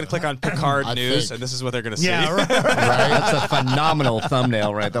 Somebody's going to click on Picard News, and this is what they're going to see. Yeah, right. That's a phenomenal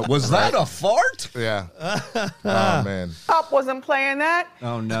thumbnail right there. Was that a fart? Yeah. Oh, man. Pop wasn't playing that.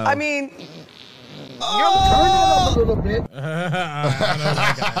 Oh, no. I mean... Turn it up a little bit. I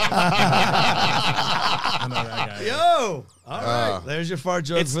know that guy. Yo. All right. There's your fart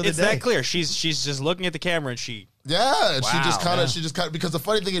joke for the day. It's that clear. She's just looking at the camera and she... Yeah, and she just kind of, because the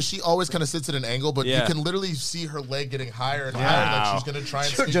funny thing is she always kind of sits at an angle, but you can literally see her leg getting higher and higher, like she's going to try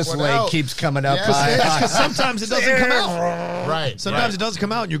and sneak just one leg out. keeps coming up. Because sometimes it doesn't come out. Right. Sometimes it doesn't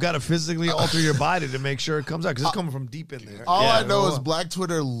come out, and you got to physically alter your body to make sure it comes out, because it's coming from deep in there. All I know is Black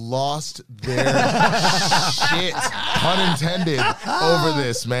Twitter lost their shit, pun intended, over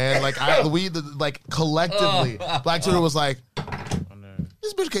this, man. Like collectively, Black Twitter was like,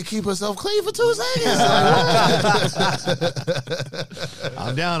 this bitch can keep herself clean for 2 seconds.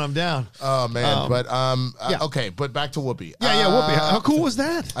 I'm down. Oh man, okay, but back to Whoopi. Yeah, Whoopi. How cool was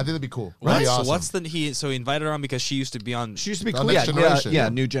that? I think that'd be cool. Right. Awesome. So he invited her on because she used to be on. She used to be on Queen. Next Generation. Yeah,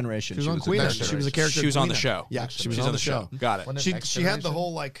 New Generation. She was on Queen. She was a character. She was on the show. Yeah, she was on the show. Got it. She had the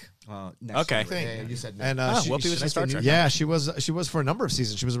whole like Okay. Yeah, you said And Whoopi was in Star Trek. Yeah, she was for a number of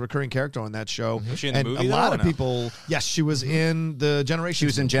seasons. She was a recurring character on that show. Was she in the and movie, a though, lot or of no? people, yes, she was in the Generations. She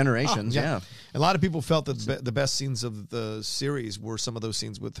was in Generations, yeah. A lot of people felt that the best scenes of the series were some of those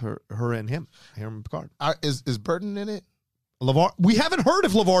scenes with her and him and Picard. Is Burton in it? LeVar, we haven't heard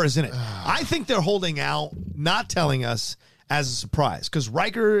if LeVar is in it. I think they're holding out, not telling us as a surprise, because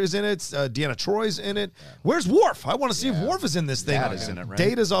Riker is in it, Deanna Troy's in it. Where's Worf? I want to see if Worf is in this thing. Data's in it, right?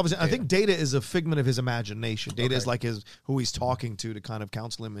 Data's obviously. I think Data is a figment of his imagination. Data is like who he's talking to kind of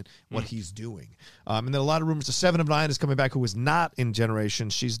counsel him in what he's doing. And then a lot of rumors. The 7 of 9 is coming back, who is not in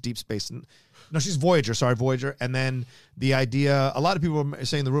Generations. She's Deep Space. No, she's Voyager. Sorry, Voyager. And then the idea. A lot of people are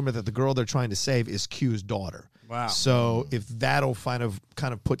saying the rumor that the girl they're trying to save is Q's daughter. Wow. So if that'll kind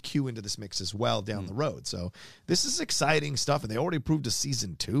of put Q into this mix as well down the road. So this is exciting stuff, and they already proved a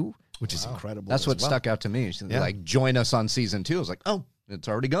season 2, which is incredible. That's what stuck out to me. Like, join us on season 2. I was like, oh, it's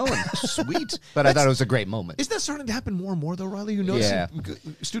already going. Sweet. But I thought it was a great moment. Isn't that starting to happen more and more, though, Riley? You notice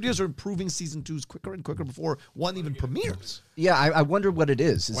studios are improving season 2s quicker and quicker before one even premieres. Yeah, I wonder what it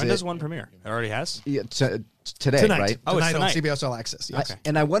is. When does one premiere? It already has? Yeah, today, Tonight. right? Oh, it's tonight tonight. on CBS All Access. Yes.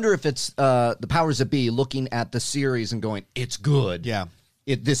 And I wonder if it's the powers that be looking at the series and going, it's good. Yeah.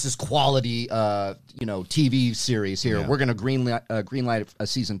 This is quality, TV series here. Yeah. We're going to greenlight a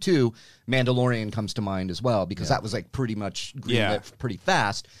season 2. Mandalorian comes to mind as well, because that was like pretty much greenlit pretty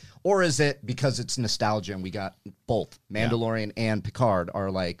fast. Or is it because it's nostalgia and we got both Mandalorian and Picard are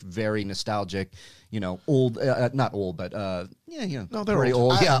like very nostalgic, old, not old, but no, they're very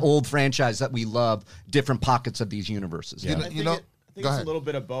old. old franchise that we love, different pockets of these universes. I think go it's ahead. a little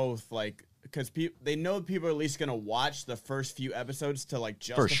bit of both, like, because they know people are at least going to watch the first few episodes to like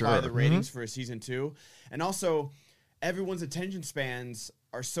justify the ratings for a season 2, and also everyone's attention spans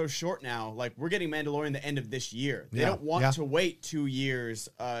are so short now. Like, we're getting Mandalorian the end of this year. They don't want to wait 2 years,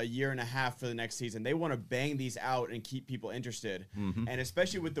 a year and a half for the next season. They want to bang these out and keep people interested. And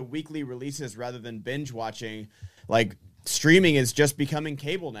especially with the weekly releases rather than binge watching, like, streaming is just becoming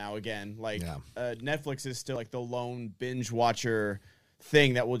cable now again. Like, Netflix is still like the lone binge watcher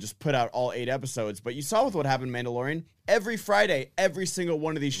thing that will just put out all 8 episodes. But you saw with what happened in Mandalorian. Every Friday, every single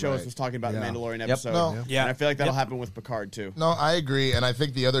one of these shows was talking about the Mandalorian episode. And I feel like that'll happen with Picard too. No, I agree. And I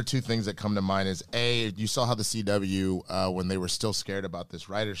think the other 2 things that come to mind is, A, you saw how the CW, when they were still scared about this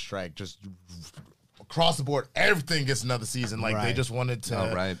writer's strike, just across the board, everything gets another season. Like, they just wanted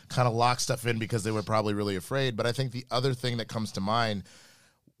to kind of lock stuff in because they were probably really afraid. But I think the other thing that comes to mind,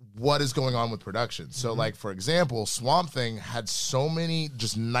 what is going on with production? So, like, for example, Swamp Thing had so many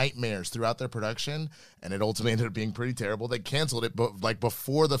just nightmares throughout their production, and it ultimately ended up being pretty terrible. They canceled it, but like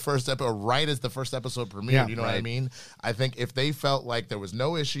before the first episode, right as the first episode premiered, you know what I mean? I think if they felt like there was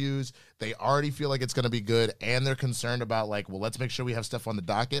no issues, they already feel like it's going to be good, and they're concerned about, like, well, let's make sure we have stuff on the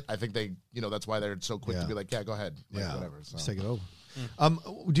docket. I think they, that's why they're so quick to be like, yeah, go ahead. Like, whatever. So. Let's take it over.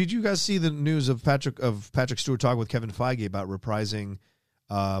 Did you guys see the news of Patrick Stewart talking with Kevin Feige about reprising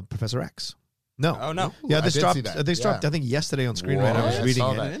Professor X? No. Oh, no. Yeah, this I did dropped. see that. This dropped, I think, yesterday on Screen Rant. I was I reading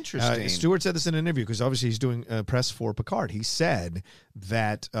saw it. that. Interesting. Stewart said this in an interview because obviously he's doing press for Picard. He said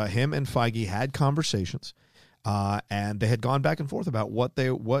that him and Feige had conversations, and they had gone back and forth about what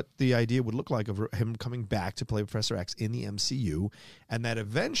the idea would look like of him coming back to play Professor X in the MCU, and that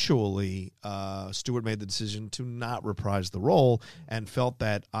eventually Stewart made the decision to not reprise the role and felt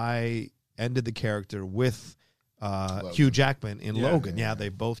that I ended the character with Hugh Jackman in Logan. Yeah, they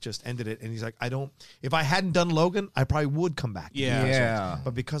both just ended it. And he's like, if I hadn't done Logan, I probably would come back.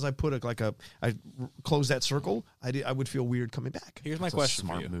 But because I put I closed that circle, I would feel weird coming back. Here's my question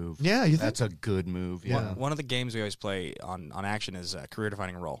for you. Smart move. Yeah, you think? That's a good move. Yeah. One of the games we always play on Action is a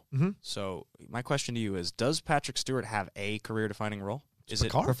career-defining role. So my question to you is, does Patrick Stewart have a career-defining role? Is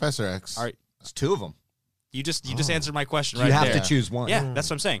Picard? it Professor X. All right. It's 2 of them. You just answered my question You right have there. to choose one. Yeah, that's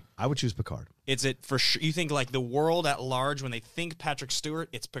what I'm saying. I would choose Picard. Is it for sure? You think like the world at large, when they think Patrick Stewart,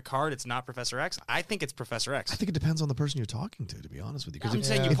 it's Picard, it's not Professor X? I think it's Professor X. I think it depends on the person you're talking to be honest with you. I'm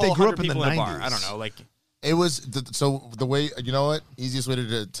saying you if pull they grew 100 up in the people in a 90s, bar. I don't know, like... It was so the way, you know what, easiest way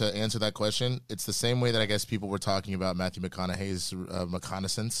to answer that question, it's the same way that I guess people were talking about Matthew McConaughey's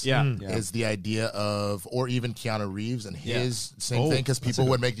reconnaissance. Is the idea of, or even Keanu Reeves and his same thing, because people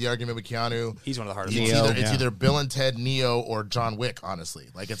would make the argument with Keanu. He's one of the hardest. It's either Bill and Ted, Neo, or John Wick. Honestly,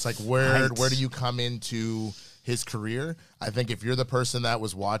 like, it's like where do you come into his career? I think if you're the person that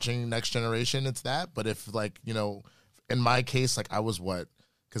was watching Next Generation, it's that. But if, like, in my case, like, I was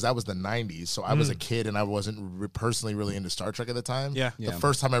because that was the 90s. So I was a kid and I wasn't personally really into Star Trek at the time. Yeah. The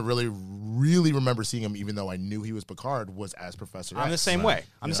first time I really remember seeing him, even though I knew he was Picard, was as Professor X. I'm the same way.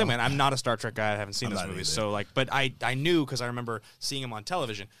 I'm the same way. And I'm not a Star Trek guy. I haven't seen those movies. So like, but I knew because I remember seeing him on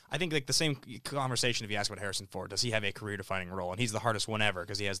television. I think like the same conversation if you ask about Harrison Ford. Does he have a career-defining role? And he's the hardest one ever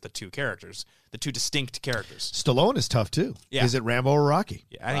because he has the two distinct characters. Stallone is tough too. Yeah. Is it Rambo or Rocky?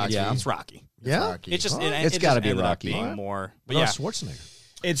 Yeah, I think it's Rocky. Yeah, it's just it's got to be Rocky. Being more, but yeah, Schwarzenegger.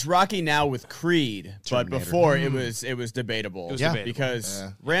 It's Rocky now with Creed, but before it was debatable. It was debatable. Because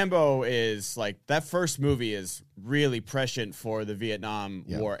Rambo is like that first movie is really prescient for the Vietnam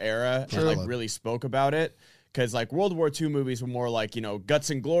War era and like really spoke about it. Because like World War II movies were more like, you know, guts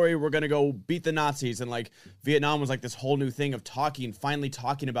and glory, we're gonna go beat the Nazis, and like Vietnam was like this whole new thing of finally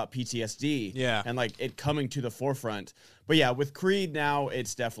talking about PTSD, and like it coming to the forefront. But yeah, with Creed now,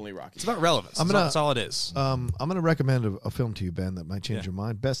 it's definitely Rocky. It's about relevance. That's all it is. I'm gonna recommend a film to you, Ben, that might change your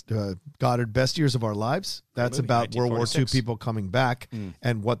mind. Goddard, Best Years of Our Lives. That's about World War II people coming back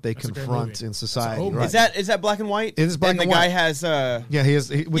and what they confront in society. Right. Is that black and white? It is black and white. Guy has he has.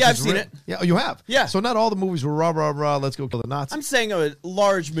 I've seen it. Yeah, you have. Yeah. So not all the movies were rah rah rah. Let's go kill the Nazis. I'm saying a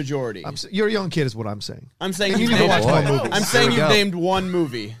large majority. You're a young kid, is what I'm saying. I'm saying you need to watch more movies. I'm saying you've named one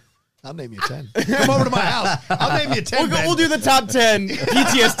movie. I'll name you 10. Come over to my house. I'll name you 10. We'll do the top 10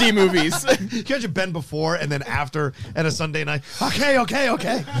 PTSD movies. Can you imagine Ben before and then after and a Sunday night? Okay.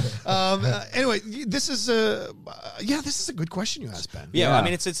 Anyway, this is a good question you asked, Ben. Yeah, I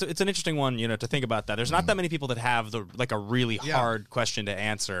mean it's an interesting one, you know, to think about that. There's not that many people that have a really hard question to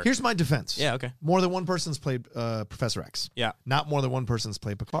answer. Here's my defense. Yeah, okay. More than one person's played Professor X. Yeah. Not more than one person's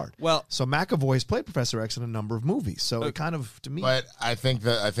played Picard. Well, so McAvoy's played Professor X in a number of movies. So it kind of, to me. But I think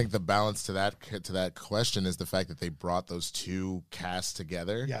the balance to that question is the fact that they brought those two casts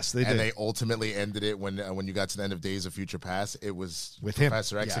together. Yes, they did. And they ultimately ended it when you got to the end of Days of Future Past. It was with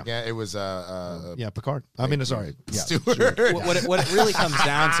Professor X again. It was Picard. I mean, sorry, Stewart. What it really comes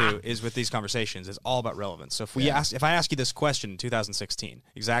down to is with these conversations is all about relevance. So if I ask you this question in 2016,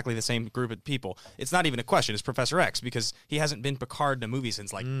 exactly the same group of people, it's not even a question. It's Professor X because he hasn't been Picard in a movie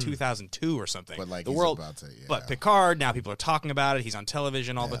since like 2002 or something. But like the world, but Picard now people are talking about it. He's on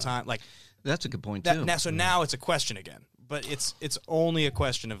television all the time. Like. That's a good point too. Now it's a question again, but it's only a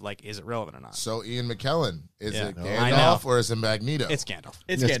question of like, is it relevant or not? So Ian McKellen, is it Gandalf or is it Magneto? It's Gandalf.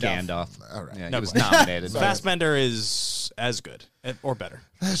 It's Gandalf. All right. Yeah, he was nominated. Fassbender is as good or better.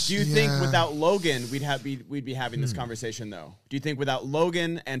 Do you think without Logan we'd be having this conversation though? Do you think without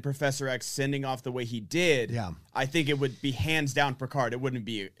Logan and Professor X sending off the way he did, I think it would be hands down Picard. It wouldn't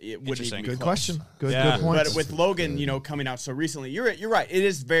be. It wouldn't even be good close. question. Good point. But with Logan, you know, coming out so recently, you're right. It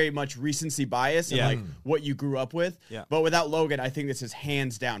is very much recency bias and like what you grew up with. Yeah. But without Logan, I think this is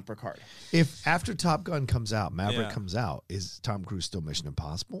hands down Picard. If after Top Gun comes out, Maverick comes out, is Tom Cruise still Mission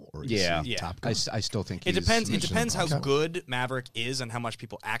Impossible? Or is he Top Gun? I still think it depends. It depends how good Maverick is and how much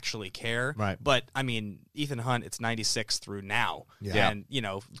people actually care. Right. But I mean, Ethan Hunt, it's 96 through now. Yeah. And you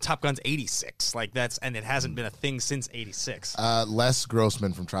know, Top Gun's 86. Like and it hasn't been a thing since 86. Les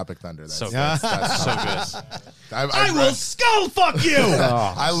Grossman from Tropic Thunder. That's so good. That's so good. I will skull fuck you.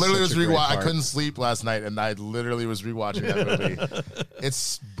 I literally was rewatching. I couldn't sleep last night, and I literally was rewatching that movie.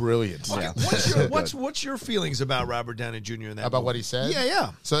 It's brilliant. Okay, what's your feelings about Robert Downey Jr. in that? About movie? what he said?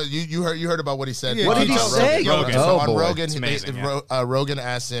 Yeah. So you heard about what he said? Yeah, what did he say? Rogan. Oh, so on boy. Rogan, amazing, Rogan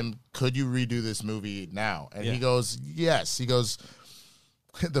asked him, "Could you redo this movie now?" And he goes, "Yes." He goes.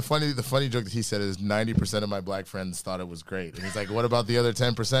 The funny joke that he said is 90% of my black friends thought it was great. And he's like, what about the other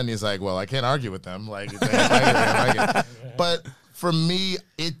 10%? And he's like, well, I can't argue with them. Like, they like it. But for me,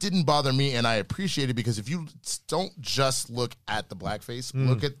 it didn't bother me, and I appreciate it because if you don't just look at the blackface,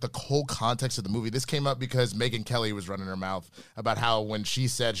 look at the whole context of the movie. This came up because Megyn Kelly was running her mouth about how when she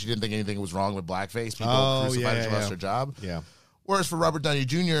said she didn't think anything was wrong with blackface, people crucified her to lost her job. Yeah. Whereas for Robert Downey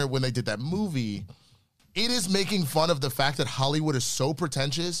Jr., when they did that movie, it is making fun of the fact that Hollywood is so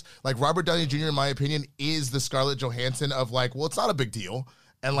pretentious. Like, Robert Downey Jr., in my opinion, is the Scarlett Johansson of, like, well, it's not a big deal.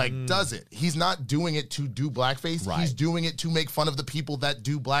 And, like, does it. He's not doing it to do blackface. Right. He's doing it to make fun of the people that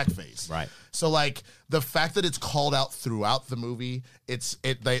do blackface. Right. So, like, the fact that it's called out throughout the movie,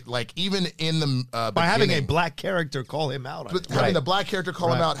 like, even in the by having a black character call him out. But having the black character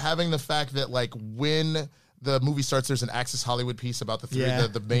call him out, having the fact that, like, when the movie starts, there's an Access Hollywood piece about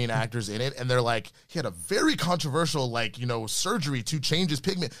the main actors in it, and they're like, he had a very controversial, like, you know, surgery to change his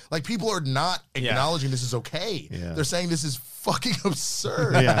pigment. Like, people are not acknowledging this is okay. Yeah. They're saying this is fucking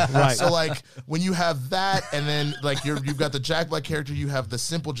absurd. Yeah, right. So like when you have that, and then like you've got the Jack Black character, you have the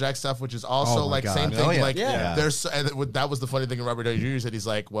Simple Jack stuff, which is also like God. same thing. yeah. Like Yeah. there's and that was the funny thing. Robert Downey Jr. said he's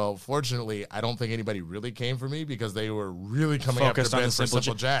like, well, fortunately, I don't think anybody really came for me because they were really coming Focused after on Ben the for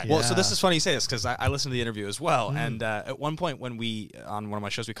Simple Jack. Well, so this is funny you say this because I listened to the interview as well. And at one point when we, on one of my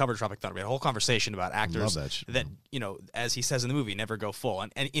shows, we covered Tropic Thunder, we had a whole conversation about actors that, you know, as he says in the movie, never go full.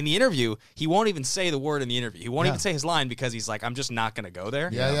 And in the interview, he won't even say the word in the interview. He won't even say his line because he's like, I'm just not going to go there.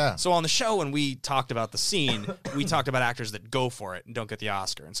 Yeah. So on the show, when we talked about the scene, we talked about actors that go for it and don't get the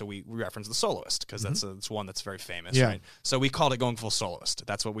Oscar. And so we referenced The Soloist because that's one that's very famous, right? So we called it Going Full Soloist.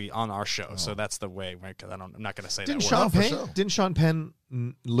 That's what we, on our show. So that's the way, right? Because I'm not going to say Didn't that word. Didn't Sean Penn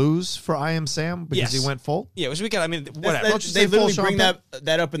lose for I Am Sam because he went full? Yeah, it was weekend. I mean, whatever. They literally bring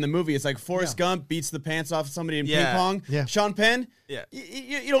that up in the movie. It's like Forrest Gump beats the pants off somebody in ping pong. Yeah. Sean Penn. Yeah.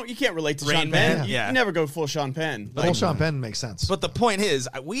 You can't relate to Rain Sean Man. Penn. Yeah. You never go full Sean Penn. Well, Sean Penn makes sense. But the point is,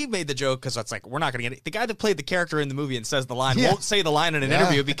 we made the joke because it's like we're not going to get it. The guy that played the character in the movie and says the line won't say the line in an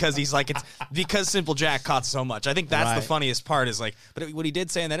interview because he's like, it's because Simple Jack caught so much. I think that's the funniest part is like, but what he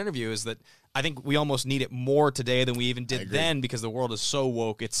did say in that interview is that I think we almost need it more today than we even did then because the world is so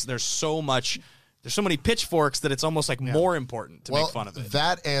woke. There's so many pitchforks that it's almost like more important to make fun of it.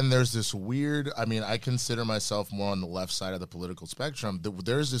 That and there's this weird, I mean, I consider myself more on the left side of the political spectrum.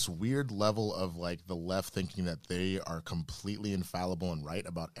 There's this weird level of like the left thinking that they are completely infallible and right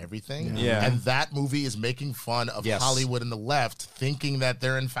about everything. Yeah. And that movie is making fun of Hollywood and the left thinking that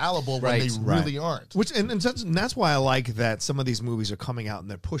they're infallible when they really aren't. Which and that's why I like that some of these movies are coming out and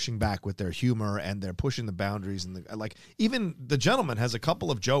they're pushing back with their humor and they're pushing the boundaries and like even The Gentleman has a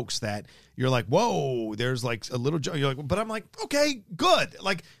couple of jokes that you're like, whoa, there's like a little joke. You're like, but I'm like, okay, good.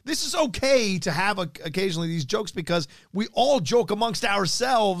 Like this is okay to have occasionally these jokes because we all joke amongst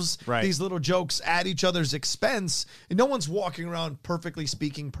ourselves. Right. These little jokes at each other's expense, and no one's walking around perfectly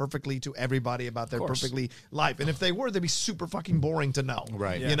speaking perfectly to everybody about their perfectly life. And if they were, they'd be super fucking boring to know.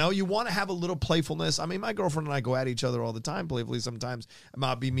 Right. You know, you want to have a little playfulness. I mean, my girlfriend and I go at each other all the time playfully. Sometimes it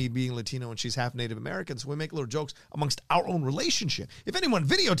might be me being Latino and she's half Native American, so we make little jokes amongst our own relationship. If anyone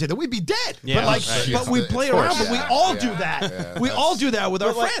videotaped it, we'd be dead. Yeah, but like, but we play around. But we all do that. Yeah, we all do that with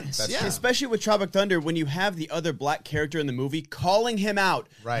our like, friends. Yeah. Especially with Tropic Thunder, when you have the other black character in the movie calling him out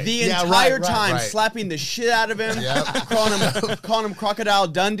the Yeah, entire right, time, right. slapping the shit out of him, calling him Crocodile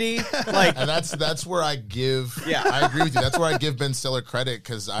Dundee. Like, and that's where I give. I agree with you. That's where I give Ben Stiller credit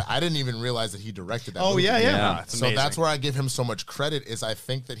because I didn't even realize that he directed that. movie. So that's where I give him so much credit. Is I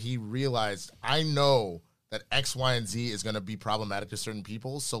think that he realized I know that X, Y, and Z is going to be problematic to certain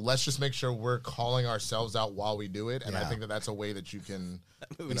people. So let's just make sure we're calling ourselves out while we do it. And I think that that's a way that you can.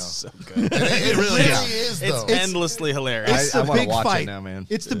 That movie's so good. It really is, though. It's endlessly hilarious. It's I the wanna big watch fight it now, man.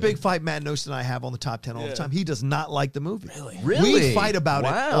 It's the big fight Matt Nost and I have on the top 10 all the time. He does not like the movie. Really? We fight about it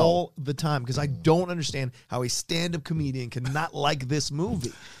Wow. all the time because I don't understand how a stand-up comedian cannot like this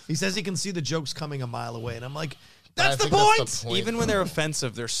movie. He says he can see the jokes coming a mile away, and I'm like, that's the point. Even when they're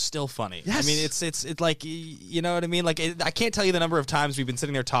offensive, they're still funny. Yes. I mean, it's like, you know what I mean? Like, I can't tell you the number of times we've been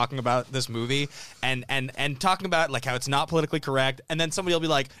sitting there talking about this movie and talking about like how it's not politically correct, and then somebody will be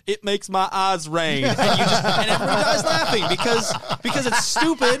like, "It makes my eyes rain," and everyone dies laughing because it's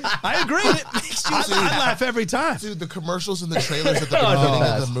stupid. I agree. It makes you I laugh every time. Dude, the commercials and the trailers at the beginning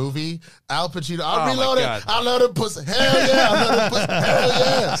of the movie, Al Pacino, I'm reloaded. I love the pussy. Hell yeah. I love the pussy. Hell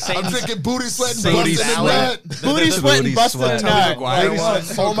yeah. I'm drinking booty sweat and busting the nut. booty sweat and busting a nut.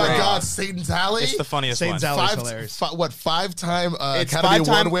 Oh my God, Satan's Alley. It's the funniest Satan's one. Alley is hilarious. Five-time Academy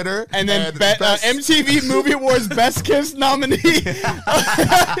Award winner, and then MTV Movie Awards Best Kiss nominee.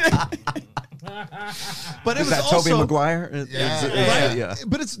 But it was that also Tobey Maguire? Right?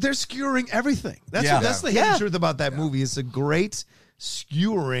 But they're skewering everything. That's the hidden truth about that movie. It's a great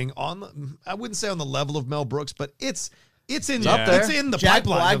skewering on. I wouldn't say on the level of Mel Brooks, but it's in up there. It's in the Jack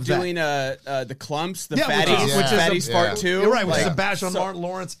pipeline Black of that. doing the Clumps, the Yeah, fatties, which is fatties part 2. You're right, which is a Like, bash on Martin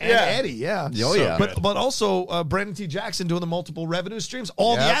Lawrence and Eddie. Yeah. Oh, yeah. But also Brandon T. Jackson doing the multiple revenue streams.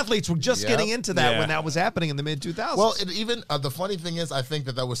 All the athletes were just getting into that when that was happening in the mid 2000s. Well, even the funny thing is, I think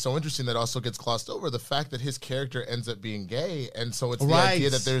that was so interesting that also gets glossed over the fact that his character ends up being gay, and so it's the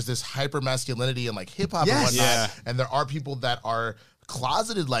idea that there's this hyper masculinity and like hip hop and whatnot, and there are people that are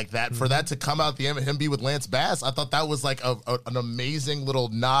closeted like that. For that to come out the end of him be with Lance Bass, I thought that was like an amazing little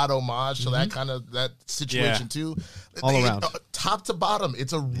nod homage to that kind of that situation too. All around, top to bottom,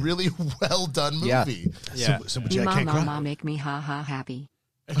 it's a really well done movie. Yeah. So You mama make me ha ha happy.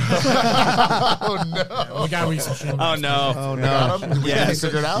 Oh no! We got to read some streamers. Oh no! Oh no! We gotta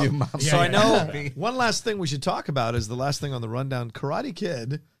figure it out. So I know one last thing we should talk about is the last thing on the rundown. Karate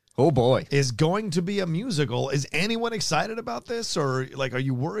Kid Oh boy, is going to be a musical. Is anyone excited about this, or like, are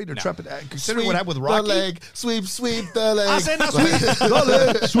you worried or trepid? Considering what happened with Rocky, the leg, sweep the leg. I said no, sweep the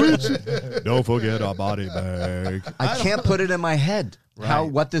leg, sweep. Don't forget our body bag. I can't put it in my head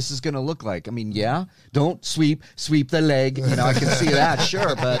what this is going to look like. I mean, don't sweep the leg. You know, I can see that,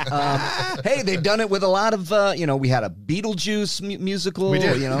 sure, but hey, they've done it with a lot of. We had a Beetlejuice musical. We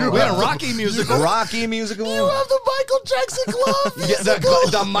did. You know, we had a Rocky musical. You have the Michael Jackson glove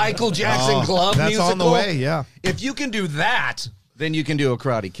musical. The Michael Jackson glove that's musical. on the way. Yeah, if you can do that, then you can do a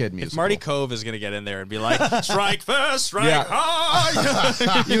Karate Kid musical. If Marty Cove is going to get in there and be like, strike first, strike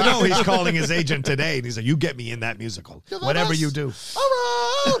hard. You know he's calling his agent today, and he's like, you get me in that musical. Whatever you do.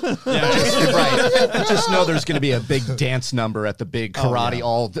 Right. Just know there's going to be a big dance number at the big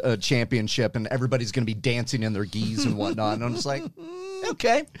karate championship, and everybody's going to be dancing in their gis and whatnot. And I'm just like,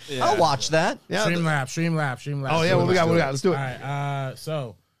 okay, I'll watch that. Yeah, Streamlab. Oh yeah, what we got? Let's do it. All right.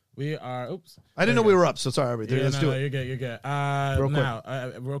 So we are. Oops. I didn't know we were up, so sorry. Let's do it. You're good.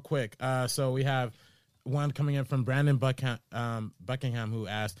 Real quick. So we have one coming in from Brandon Buckingham, who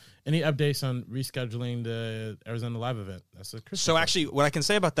asked, any updates on rescheduling the Arizona Live event? That's a Christmas. So actually, what I can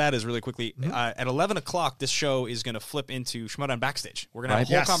say about that is really quickly, at 11 o'clock, this show is going to flip into Schmodown Backstage. We're going to have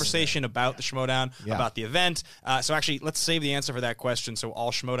a whole conversation about the Schmodown, about the event. So actually, let's save the answer for that question so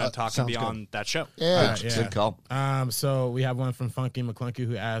all Schmodown talk can be on that show. Yeah, good call. So we have one from Funky McClunky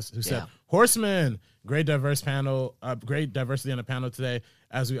who said, Horseman, great diverse panel, great diversity on the panel today.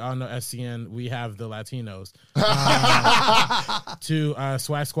 As we all know, SCN, we have the Latinos. To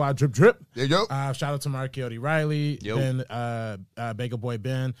Swag Squad Drip. Shout out to Mark Coyote Riley. Ben, Bagel Boy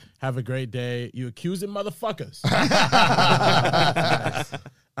Ben. Have a great day. You accusing motherfuckers.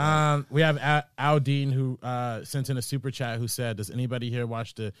 We have Al Dean, who sent in a super chat, who said, does anybody here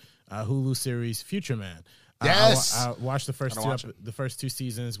watch the Hulu series Future Man? Yes, I watched the first two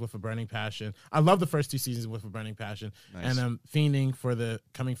seasons with a burning passion. I love the first two seasons with a burning passion, and I'm fiending for the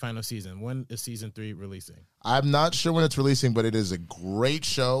coming final season. When is season 3 releasing? I'm not sure when it's releasing, but it is a great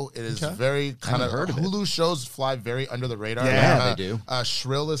show. It is very kind of Hulu shows fly very under the radar. Yeah, they do.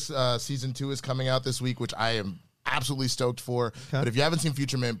 Shrillest season 2 is coming out this week, which I am absolutely stoked for. Okay. But if you haven't seen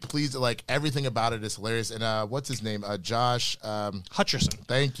Future Man, please, everything about it is hilarious. And what's his name? Josh Hutcherson.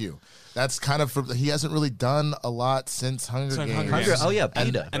 Thank you. That's kind of he hasn't really done a lot since Hunger Games. Oh yeah,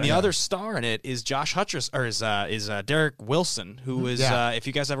 PETA. And the other star in it is Josh Hutcherson, or is Derek Wilson, who is if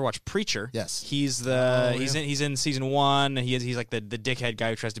you guys ever watch Preacher, he's he's in season 1. He's like the dickhead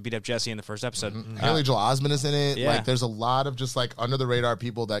guy who tries to beat up Jesse in the first episode. Haley Joel Osment is in it. Yeah. There's a lot of just under the radar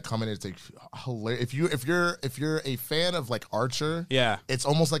people that come in. It's hilarious. If you're a fan of Archer, it's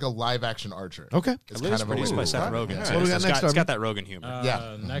almost like a live action Archer. Okay, it's kind of produced by Seth Rogen. Right. So what we got next? It's got that Rogen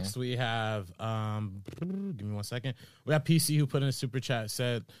humor. Next we have give me 1 second. We have PC, who put in a super chat,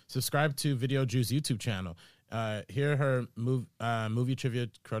 said subscribe to Video Juice YouTube channel. Hear her movie trivia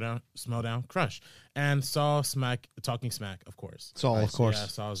Schmodown crush, and Saul talking smack, of course. Saul, of course. Yeah,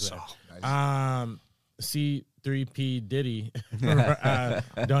 Saul's there. Nice. C3P Diddy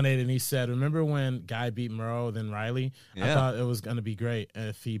donated, and he said, remember when Guy beat Murrow, then Riley? I thought it was going to be great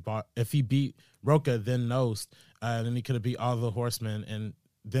if he beat Roca, then Nost, then he could have beat all the horsemen, and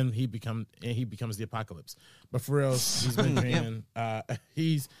then he becomes the apocalypse. But for real, he's been dreaming.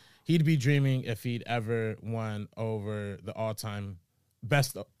 He'd be dreaming if he'd ever won over the all-time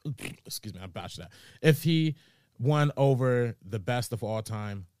best. Excuse me, I botched that. If he won over the best of all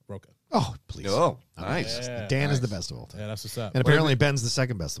time, Roca. Oh, please. Oh, nice. Yeah. Dan is the best of all time. Yeah, that's what's up. And apparently Ben's the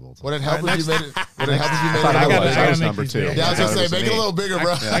second best of all time. Would it help if you made it? Would it help if you made it? I was number 2. Yeah, I was going to say, make it a little bigger,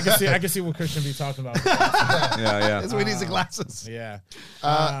 bro. I can see what Christian be talking about. Yeah. That's why he needs the glasses. Yeah.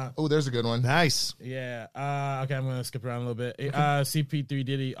 There's a good one. Nice. Yeah. Okay, I'm going to skip around a little bit. CP3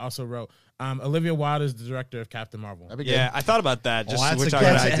 Diddy also wrote, Olivia Wilde is the director of Captain Marvel. Yeah, I thought about that. That's we're a talking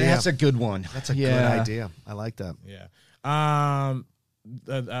good about idea. That's a good one. That's a good idea. I like that. Yeah.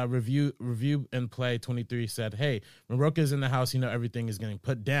 Review and Play 23 said, hey, when Roka's in the house, everything is getting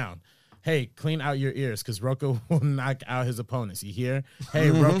put down. Hey, clean out your ears, because Roka will knock out his opponents. You hear?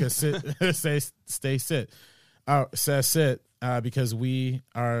 Hey, Roka, sit, sit, because we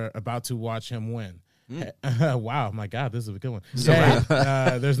are about to watch him win. Wow, my God, this is a good one.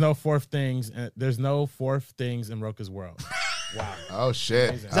 There's no fourth things. There's no fourth things in Roka's world. Wow. Oh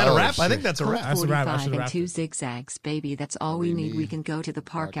shit. Is that a wrap? I think that's a wrap. That's a wrap. I 45 should and wrap 2 zigzags, baby. That's all we need. We can go to the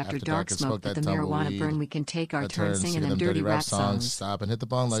park after dark, smoke the marijuana burn. We can take our turn singing them dirty rap songs. Stop and hit the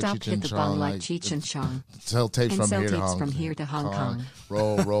bong like Stop, Cheech hit and the Chong. bong like Cheech and Chong. Sell tapes And from sell here to tapes Hong from here to Hong Kong.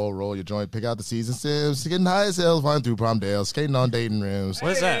 Roll your joint. Pick out the season sips. Getting high as hell. Flying through Palmdale. Skating on dating rims.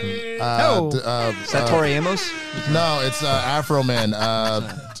 What is that? Is that Tori Amos? No, it's Afro Man.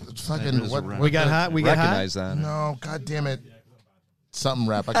 Fucking what? We got hot. We got hot. Recognize that. No, god damn it. Something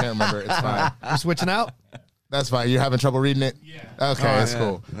rap. I can't remember. It's fine. We're switching out. That's fine. You're having trouble reading it? Yeah. Okay, that's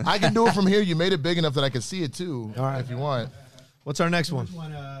cool. I can do it from here. You made it big enough that I can see it too. All right. If you want. What's our next one?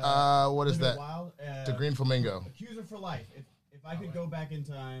 What is that? The Green Flamingo. Accuser for life. If I could go back in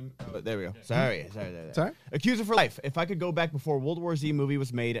time. There we go. Sorry. Sorry? Accuser for life. If I could go back before World War Z movie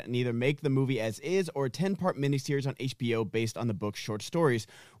was made and either make the movie as is or a 10-part miniseries on HBO based on the book's short stories,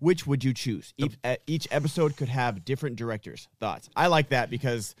 which would you choose? Each episode could have different directors. Thoughts? I like that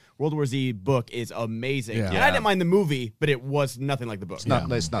because World War Z book is amazing. Yeah. And I didn't mind the movie, but it was nothing like the book. It's not it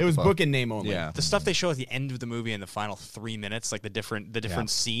was the book. book and name only. Yeah. The stuff they show at the end of the movie in the final 3 minutes, like the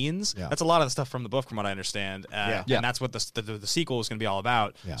different scenes, Yeah. that's a lot of the stuff from the book, from what I understand. Yeah. And that's what the sequel is going to be all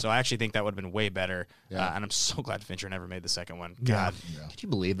about. Yeah. So I actually think that would have been way better. Yeah. And I'm so glad Fincher never made the second one. Yeah. God, Could you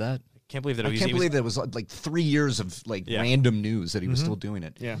believe that? can't believe that. I can't believe that it was like 3 years of random news that he was still doing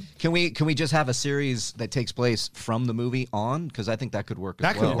it. Yeah. Can we just have a series that takes place from the movie on? Because I think that could work.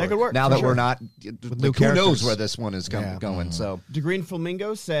 That as well. could work. That could work, Now for that sure. we're not, new who knows characters. where this one is going? Yeah. So The Green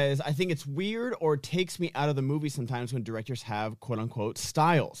Flamingo says, I think it's weird or takes me out of the movie sometimes when directors have quote unquote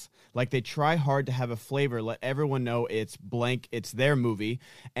styles. Like they try hard to have a flavor, let everyone know it's blank, it's their movie,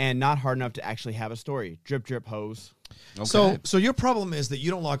 and not hard enough to actually have a story. Drip, drip, hose. okay. So your problem is that you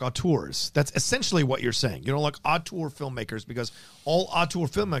don't like auteurs. That's essentially what you're saying. You don't like auteur filmmakers because all auteur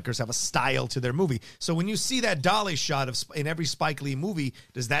filmmakers have a style to their movie. So when you see that dolly shot in every Spike Lee movie,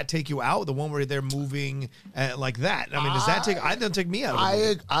 does that take you out? The one where they're moving like that? I mean, does that take? I don't take me out of the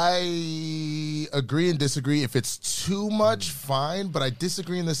movie. I agree and disagree. If it's too much, fine. But I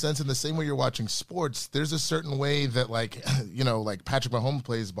disagree in the sense, in the same way you're watching sports, there's a certain way that, like, like Patrick Mahomes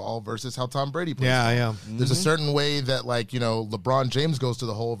plays ball versus how Tom Brady plays ball. Yeah. There's a certain way that, like, LeBron James goes to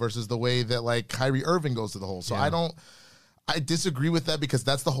the hole versus the way that, like, Kyrie Irving goes to the hole. So I disagree with that because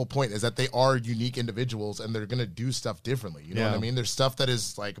that's the whole point, is that they are unique individuals and they're going to do stuff differently. You know what I mean? There's stuff that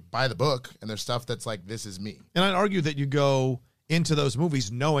is, like, by the book, and there's stuff that's like, this is me. And I'd argue that you go into those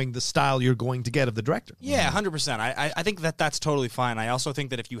movies knowing the style you're going to get of the director. Yeah, 100%. I think that's totally fine. I also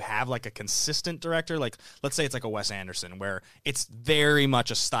think that if you have like a consistent director, like let's say it's like a Wes Anderson, where it's very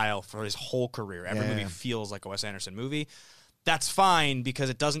much a style for his whole career. Every movie feels like a Wes Anderson movie. That's fine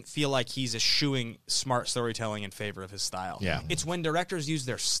because it doesn't feel like he's eschewing smart storytelling in favor of his style. Yeah. It's when directors use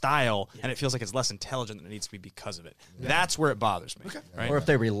their style and it feels like it's less intelligent than it needs to be because of it. That's where it bothers me. Right? or if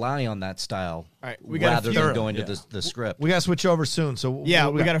they rely on that style we got a rather few- than going to the script. We got to switch over soon. So we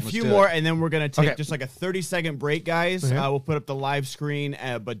got a few do more, it. and then we're going to take Okay. just like a 30-second break, guys. We'll put up the live screen,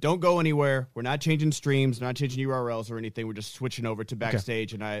 but don't go anywhere. We're not changing streams, not changing URLs or anything. We're just switching over to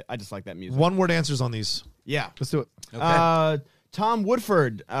backstage, and I just like that music. one-word answers on these. Yeah. Let's do it. Tom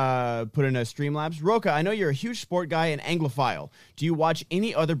Woodford put in a Streamlabs. Roca, I know you're a huge sport guy and Anglophile. Do you watch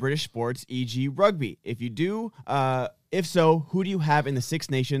any other British sports, e.g. rugby? If you do, if so, who do you have in the Six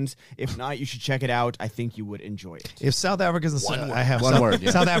Nations? If not, you should check it out. I think you would enjoy it. If South Africa's I have One word,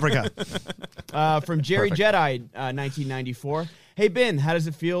 yeah. South Africa. From Jerry Jedi, 1994. Hey, Ben, how does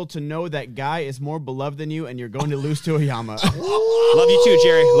it feel to know that Guy is more beloved than you and you're going to lose to Oyama? Love you too,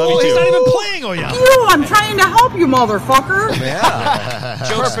 Jerry. Love you too. He's not even playing Oyama. You, I'm trying to help you, motherfucker.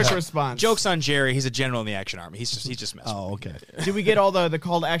 Perfect response. Jokes on Jerry. He's a general in the Action Army. He's just messing. Oh, okay. Did we get all the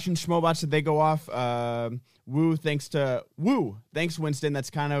call to action schmobots? Did they go off? Woo, thanks Winston. That's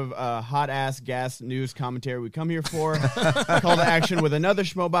kind of hot ass gas news commentary we come here for. Call to action with another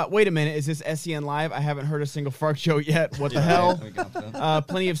schmobot. Wait a minute, is this SEN live? I haven't heard a single fart joke yet. What the hell?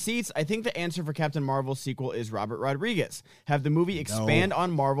 Plenty of seats. I think the answer for Captain Marvel's sequel is Robert Rodriguez. Have the movie expand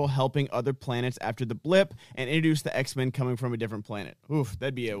on Marvel helping other planets after the blip and introduce the X-Men coming from a different planet. Oof,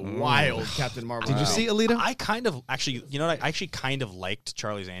 that'd be a wild Captain Marvel. Did you see Alita? I kind of actually, I actually kind of liked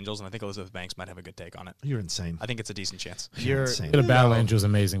Charlie's Angels, and I think Elizabeth Banks might have a good take on it. You're insane. I think it's a decent chance. You're insane. Alita Battle Angel is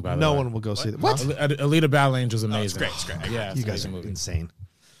amazing, by the way. No one will go see that. What? Alita Battle Angel is amazing. It's great. Yeah, You guys are insane.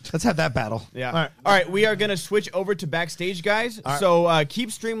 Let's have that battle. Yeah. All right. We are going to switch over to backstage, guys. All right. So keep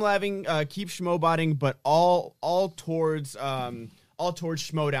streamlabbing, keep schmobotting, but all towards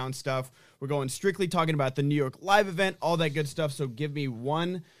schmodown stuff. We're going strictly talking about the New York Live event, all that good stuff. So give me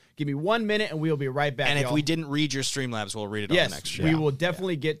 1 minute, and we'll be right back. And if y'all. we didn't read your Streamlabs, we'll read it on the next show. we will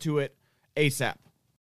definitely get to it ASAP.